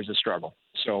was always a struggle.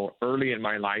 So early in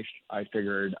my life, I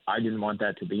figured I didn't want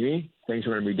that to be me. Things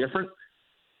were going to be different.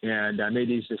 And I made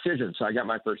these decisions. So I got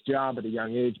my first job at a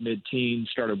young age, mid-teens,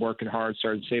 started working hard,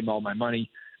 started saving all my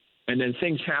money. And then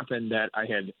things happened that I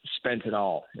had spent it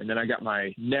all. And then I got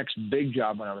my next big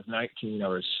job when I was 19. I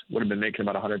would have been making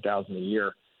about $100,000 a year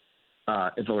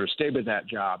if I would have stayed with that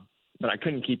job, but I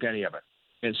couldn't keep any of it.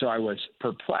 And so I was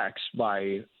perplexed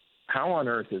by how on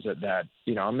earth is it that,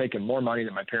 I'm making more money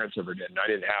than my parents ever did, and I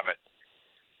didn't have it.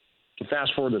 To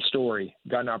fast forward the story,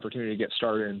 got an opportunity to get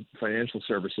started in financial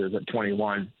services at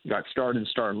 21, got started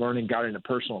learning, got into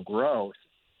personal growth,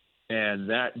 and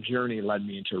that journey led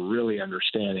me into really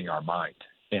understanding our mind.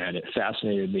 And it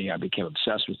fascinated me. I became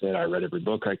obsessed with it. I read every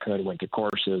book I could, went to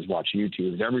courses, watched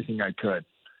YouTube, everything I could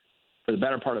for the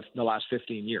better part of the last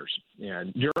 15 years.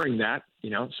 And during that,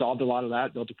 solved a lot of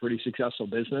that, built a pretty successful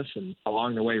business, and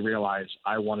along the way realized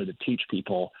I wanted to teach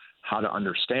people how to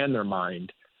understand their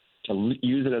mind, to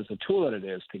use it as the tool that it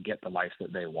is to get the life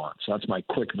that they want. So that's my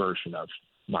quick version of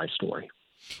my story.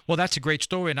 Well, that's a great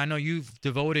story, and I know you've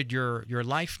devoted your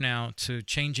life now to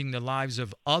changing the lives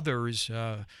of others,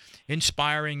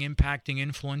 inspiring, impacting,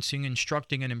 influencing,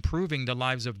 instructing, and improving the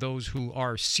lives of those who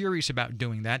are serious about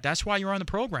doing that. That's why you're on the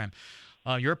program.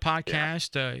 Your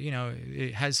podcast,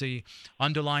 it has a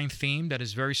underlying theme that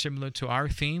is very similar to our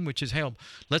theme, which is, hey,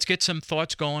 let's get some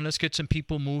thoughts going, let's get some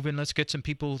people moving, let's get some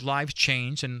people's lives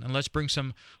changed, and let's bring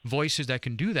some voices that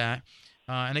can do that.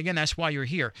 And again, that's why you're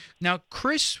here. Now,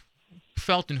 Chris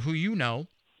Felton, who you know,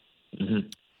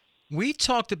 we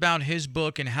talked about his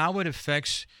book and how it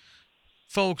affects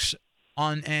folks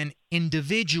on an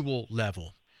individual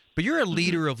level. But you're a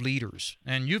leader of leaders,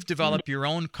 and you've developed your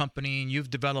own company, and you've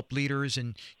developed leaders,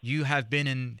 and you have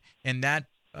been in that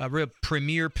real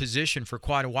premier position for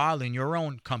quite a while in your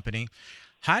own company.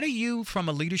 How do you, from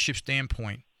a leadership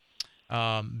standpoint,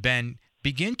 Ben,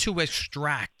 begin to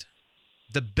extract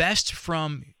the best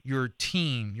from your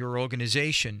team, your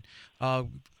organization,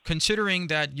 considering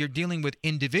that you're dealing with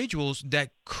individuals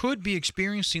that could be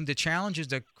experiencing the challenges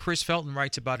that Chris Felton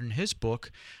writes about in his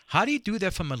book? How do you do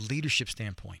that from a leadership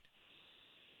standpoint?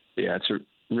 Yeah, it's a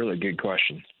really good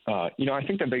question. I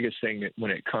think the biggest thing that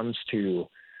when it comes to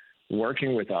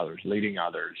working with others, leading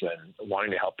others, and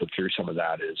wanting to help them through some of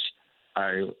that is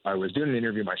I was doing an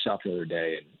interview myself the other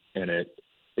day, and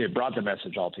it brought the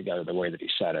message all together the way that he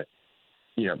said it.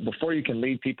 Before you can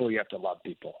lead people, you have to love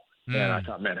people. And I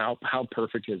thought, man, how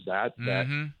perfect is that?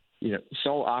 That,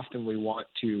 so often we want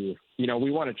to,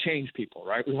 we want to change people,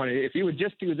 right? We want to, if you would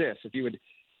just do this,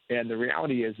 and the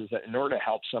reality is that in order to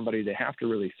help somebody, they have to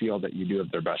really feel that you do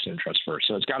have their best interest first.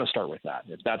 So it's got to start with that.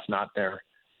 If that's not there,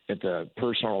 if the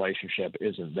personal relationship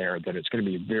isn't there, then it's going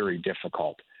to be very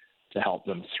difficult to help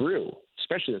them through,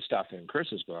 especially the stuff in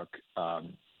Chris's book. I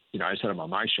said him on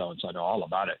my show, and so I know all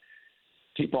about it.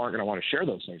 People aren't going to want to share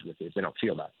those things with you if they don't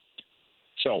feel that.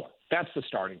 So that's the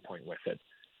starting point with it.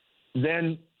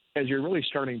 Then as you're really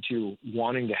starting to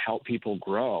wanting to help people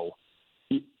grow,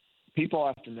 people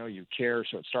have to know you care,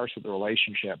 so it starts with the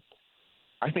relationship.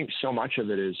 I think so much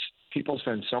of it is people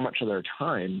spend so much of their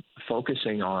time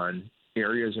focusing on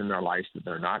areas in their lives that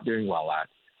they're not doing well at,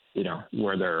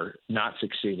 where they're not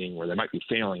succeeding, where they might be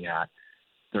failing at.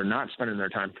 They're not spending their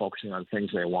time focusing on things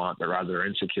they want, but rather their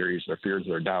insecurities, their fears,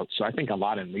 their doubts. So I think a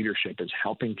lot in leadership is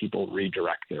helping people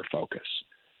redirect their focus.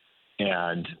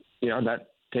 And, that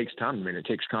takes time. It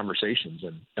takes conversations.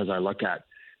 And as I look at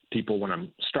people when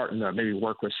I'm starting to maybe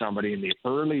work with somebody in the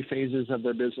early phases of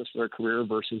their business, their career,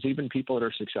 versus even people that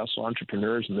are successful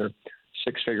entrepreneurs and they're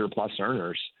six-figure plus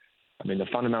earners, the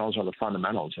fundamentals are the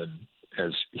fundamentals. And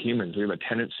as humans, we have a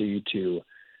tendency to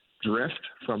drift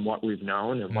from what we've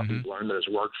known and what we've learned that has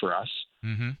worked for us.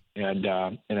 And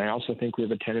I also think we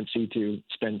have a tendency to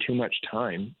spend too much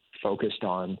time focused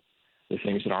on the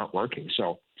things that aren't working.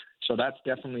 So that's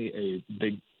definitely a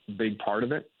big part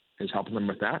of it, is helping them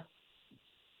with that.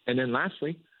 And then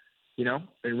lastly, and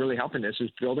really helping this is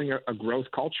building a growth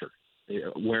culture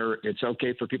where it's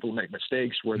okay for people to make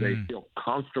mistakes, where they feel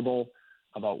comfortable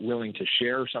about willing to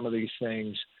share some of these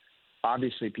things.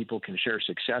 Obviously, people can share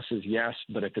successes, yes,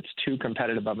 but if it's too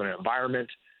competitive of an environment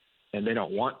and they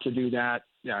don't want to do that,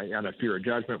 out of fear of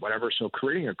judgment, whatever. So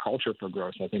creating a culture for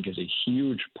growth, I think, is a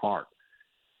huge part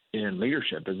in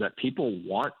leadership, is that people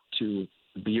want to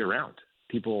be around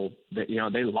people that,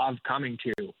 they love coming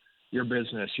to your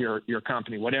business, your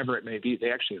company, whatever it may be.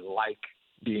 They actually like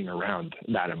being around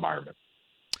that environment.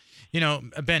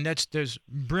 Ben, there's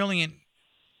brilliant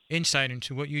insight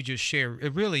into what you just shared.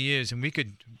 It really is, and we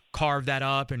could carve that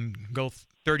up and go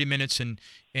 30 minutes in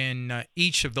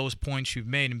each of those points you've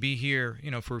made and be here,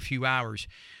 for a few hours.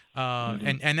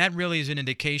 And that really is an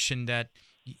indication that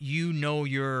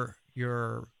your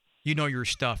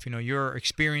stuff. Your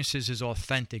experiences is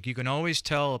authentic. You can always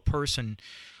tell a person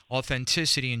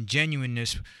authenticity and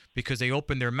genuineness because they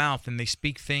open their mouth and they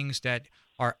speak things that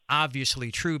are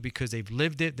obviously true because they've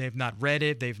lived it, they've not read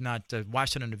it, they've not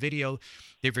watched it on a video,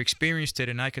 they've experienced it,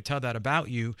 and I could tell that about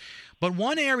you. But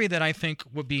one area that I think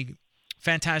would be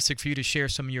fantastic for you to share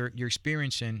some of your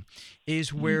experience in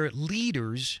is where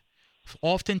leaders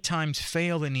oftentimes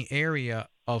fail in the area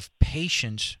of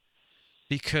patience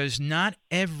because not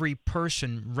every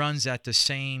person runs at the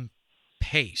same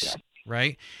pace.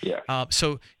 Right? Yeah.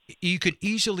 So you could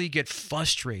easily get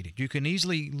frustrated. You can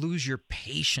easily lose your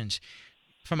patience.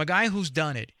 From a guy who's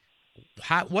done it,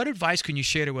 what advice can you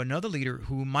share to another leader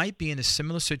who might be in a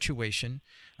similar situation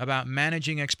about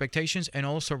managing expectations and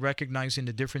also recognizing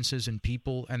the differences in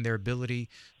people and their ability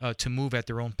to move at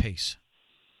their own pace?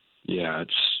 Yeah,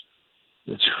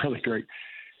 it's really great.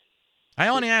 I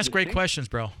only ask great questions,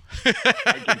 bro.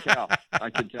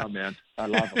 I can tell, man. I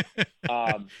love them.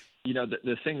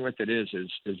 The thing with it is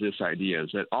this idea is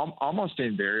that almost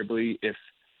invariably, if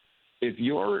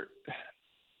you're,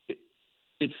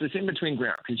 it's this in between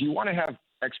ground, because you want to have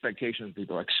expectations of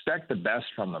people, expect the best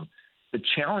from them. The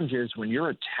challenge is when you're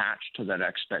attached to that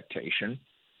expectation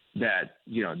that,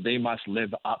 they must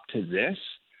live up to this,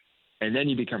 and then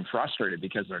you become frustrated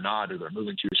because they're not, or they're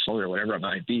moving too slowly, or whatever it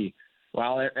might be.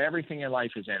 Well, everything in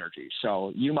life is energy.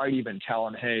 So you might even tell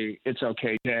them, hey, it's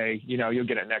okay, Jay, you'll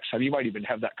get it next time. You might even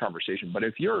have that conversation. But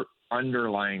if your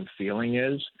underlying feeling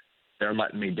is they're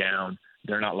letting me down,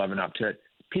 they're not living up to it,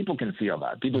 people can feel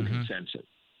that. People can sense it.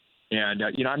 And,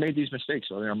 I made these mistakes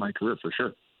early in my career for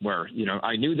sure, where,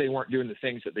 I knew they weren't doing the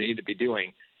things that they needed to be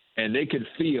doing, and they could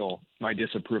feel my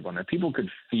disapproval. And if people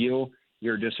could feel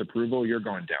your disapproval, you're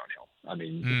going downhill. I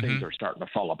mean, things are starting to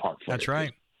fall apart for you.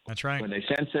 That's right. When they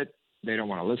sense it, they don't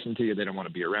want to listen to you. They don't want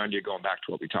to be around you, going back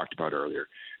to what we talked about earlier.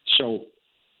 So,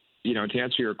 to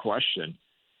answer your question,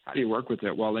 how do you work with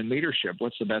it? Well, in leadership,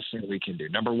 what's the best thing we can do?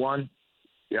 Number one,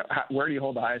 where do you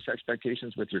hold the highest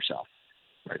expectations with yourself?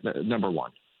 Right. Number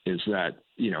one is that,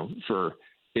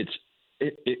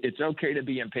 it's okay to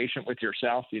be impatient with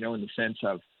yourself, in the sense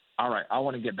of, all right, I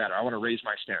want to get better. I want to raise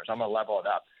my standards. I'm going to level it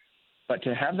up. But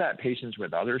to have that patience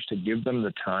with others, to give them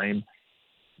the time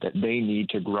that they need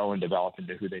to grow and develop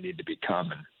into who they need to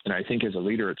become. And I think as a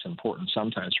leader, it's important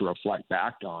sometimes to reflect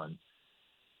back on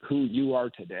who you are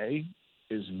today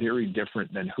is very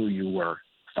different than who you were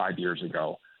 5 years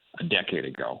ago, a decade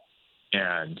ago.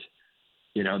 And,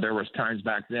 there was times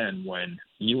back then when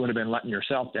you would have been letting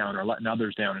yourself down or letting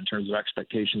others down in terms of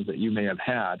expectations that you may have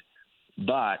had,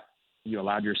 but you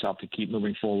allowed yourself to keep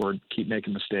moving forward, keep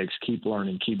making mistakes, keep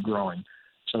learning, keep growing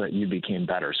so that you became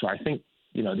better. So I think,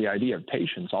 the idea of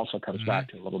patience also comes back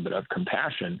to a little bit of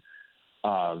compassion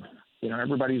of,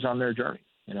 everybody's on their journey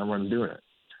and everyone's doing it.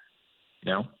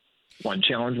 One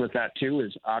challenge with that too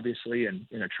is obviously in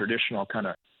a traditional kind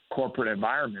of corporate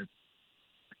environment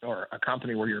or a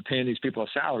company where you're paying these people a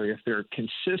salary, if they're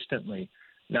consistently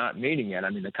not meeting it,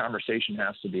 I mean, the conversation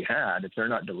has to be had. If they're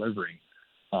not delivering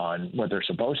on what they're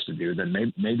supposed to do, then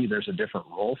maybe there's a different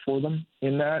role for them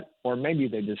in that, or maybe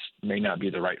they just may not be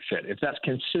the right fit if that's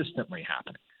consistently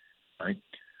happening, right?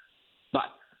 But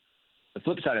the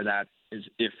flip side of that is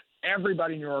if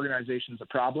everybody in your organization is a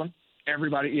problem,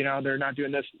 everybody, they're not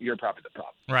doing this, you're probably the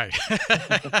problem. Right.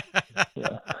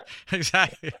 Yeah.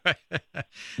 Exactly right.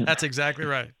 That's exactly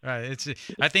right. Right.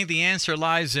 I think the answer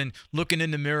lies in looking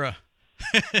in the mirror.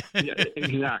 Yeah,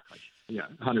 exactly. Yeah,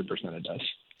 100% it does.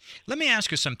 Let me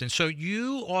ask you something. So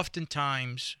you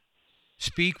oftentimes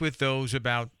speak with those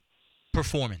about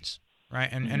performance, right?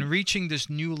 And reaching this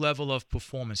new level of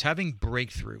performance, having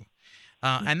breakthrough.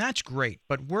 And that's great.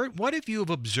 But what have you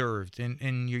observed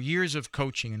in your years of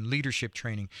coaching and leadership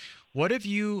training? What have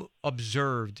you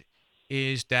observed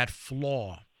is that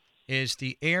flaw, is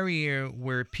the area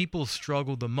where people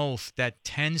struggle the most that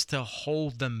tends to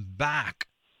hold them back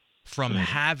from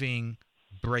having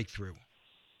breakthrough?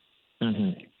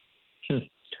 I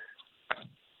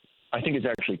think it's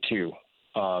actually two.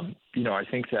 I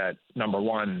think that number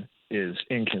one is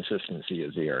inconsistency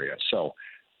is the area. So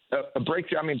a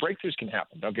breakthrough. I mean, breakthroughs can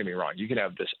happen. Don't get me wrong. You can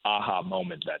have this aha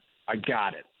moment that I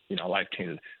got it. Life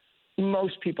changes.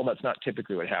 Most people, that's not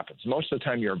typically what happens. Most of the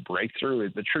time, your breakthrough,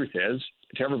 the truth is,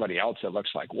 to everybody else, it looks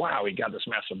like, wow, we got this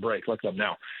massive break. Look at them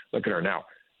now. Look at her now.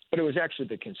 But it was actually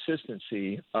the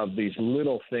consistency of these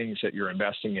little things that you're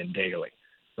investing in daily,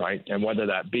 right? And whether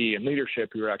that be in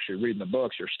leadership, you're actually reading the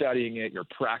books, you're studying it, you're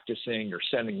practicing, you're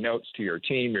sending notes to your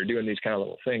team, you're doing these kind of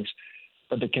little things.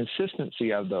 But the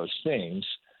consistency of those things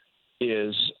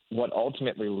is what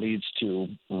ultimately leads to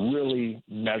really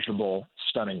measurable,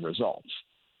 stunning results.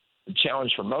 The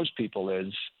challenge for most people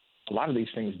is a lot of these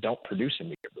things don't produce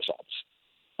immediate results.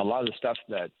 A lot of the stuff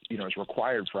that, is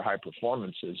required for high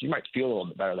performances, you might feel a little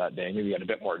bit better that day, maybe get a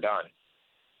bit more done.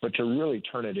 But to really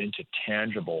turn it into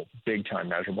tangible, big-time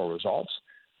measurable results,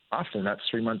 often that's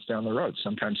 3 months down the road,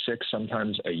 sometimes 6,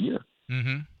 sometimes a year.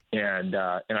 Mm-hmm. And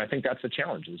I think that's the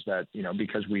challenge is that,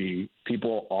 because we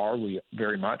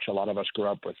very much, a lot of us grew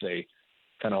up with a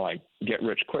kind of like get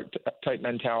rich quick type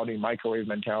mentality, microwave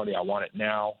mentality. I want it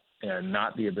now, and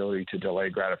not the ability to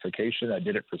delay gratification. I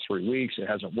did it for 3 weeks. It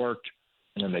hasn't worked.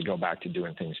 And then they go back to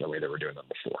doing things the way they were doing them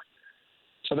before.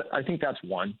 So I think that's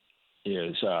one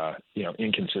is,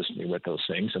 inconsistency with those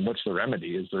things. And what's the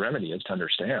remedy? The remedy is to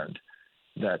understand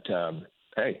that,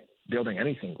 building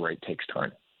anything great takes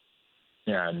time.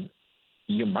 And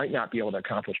you might not be able to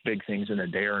accomplish big things in a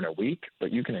day or in a week,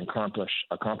 but you can accomplish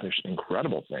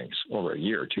incredible things over a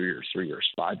year, 2 years, 3 years,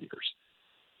 5 years.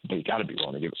 But you got to be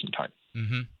willing to give it some time.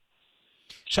 Mm-hmm.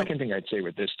 Second thing I'd say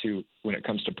with this too, when it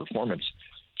comes to performance,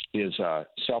 is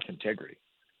self-integrity.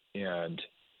 And,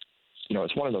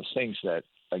 it's one of those things that,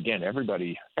 again,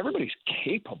 everybody's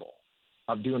capable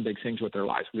of doing big things with their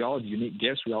lives. We all have unique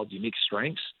gifts. We all have unique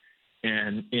strengths.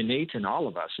 And innate in all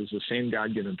of us is the same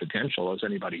God-given potential as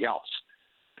anybody else.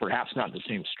 Perhaps not the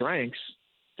same strengths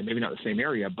and maybe not the same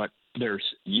area, but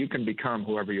you can become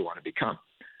whoever you want to become.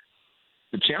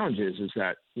 The challenge is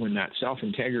that when that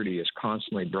self-integrity is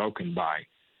constantly broken by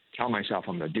tell myself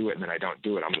I'm going to do it and then I don't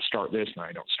do it, I'm going to start this and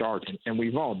I don't start. And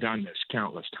we've all done this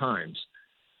countless times.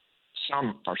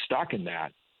 Some are stuck in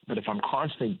that, but if I'm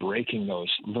constantly breaking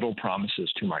those little promises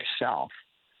to myself,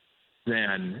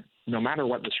 then no matter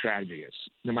what the strategy is,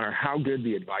 no matter how good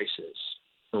the advice is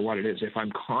or what it is, if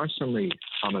I'm constantly,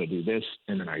 I'm going to do this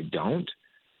and then I don't,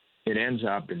 it ends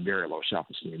up in very low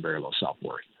self-esteem, very low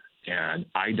self-worth. And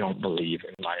I don't believe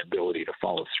in my ability to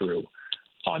follow through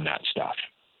on that stuff.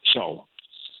 So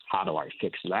how do I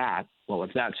fix that? Well,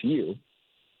 if that's you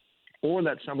or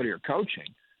that's somebody you're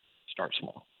coaching, start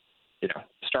small.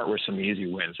 Start with some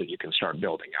easy wins that you can start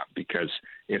building up. Because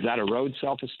if that erodes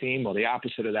self-esteem, well, the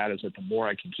opposite of that is that the more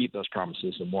I can keep those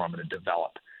promises, the more I'm going to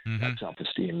develop that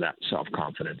self-esteem, that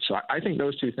self-confidence. So I think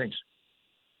those two things.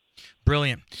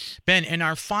 Brilliant. Ben, in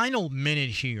our final minute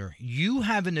here, you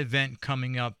have an event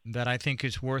coming up that I think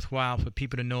is worthwhile for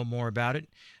people to know more about it.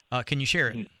 Can you share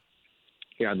it?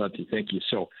 Yeah, I'd love to. Thank you.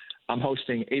 So I'm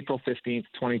hosting April 15th,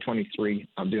 2023.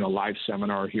 I'm doing a live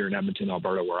seminar here in Edmonton,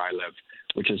 Alberta, where I live,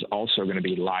 which is also going to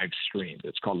be live streamed.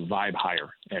 It's called Vibe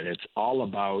Higher, and it's all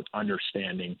about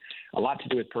understanding a lot to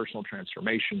do with personal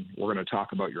transformation. We're going to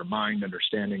talk about your mind,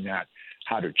 understanding that,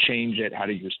 how to change it, how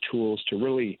to use tools to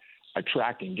really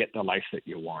attract and get the life that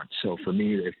you want. So for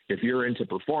me, if you're into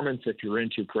performance, if you're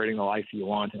into creating the life you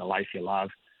want and a life you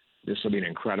love, this will be an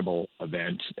incredible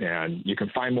event. And you can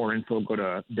find more info. Go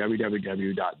to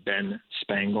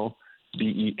www.benspangle,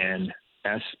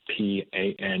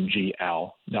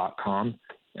 BENSPANGL.com,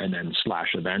 and then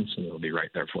 /events, and it'll be right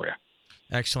there for you.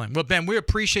 Excellent. Well, Ben, we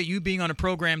appreciate you being on the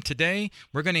program today.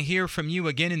 We're going to hear from you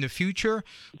again in the future.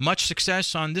 Much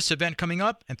success on this event coming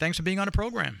up, and thanks for being on the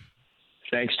program.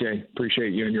 Thanks, Jay.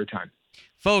 Appreciate you and your time.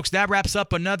 Folks, that wraps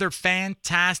up another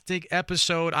fantastic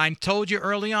episode. I told you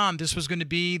early on this was going to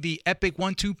be the epic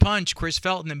 1-2 punch. Chris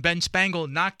Felton and Ben Spangle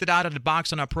knocked it out of the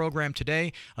box on our program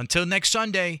today. Until next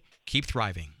Sunday, keep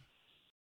thriving.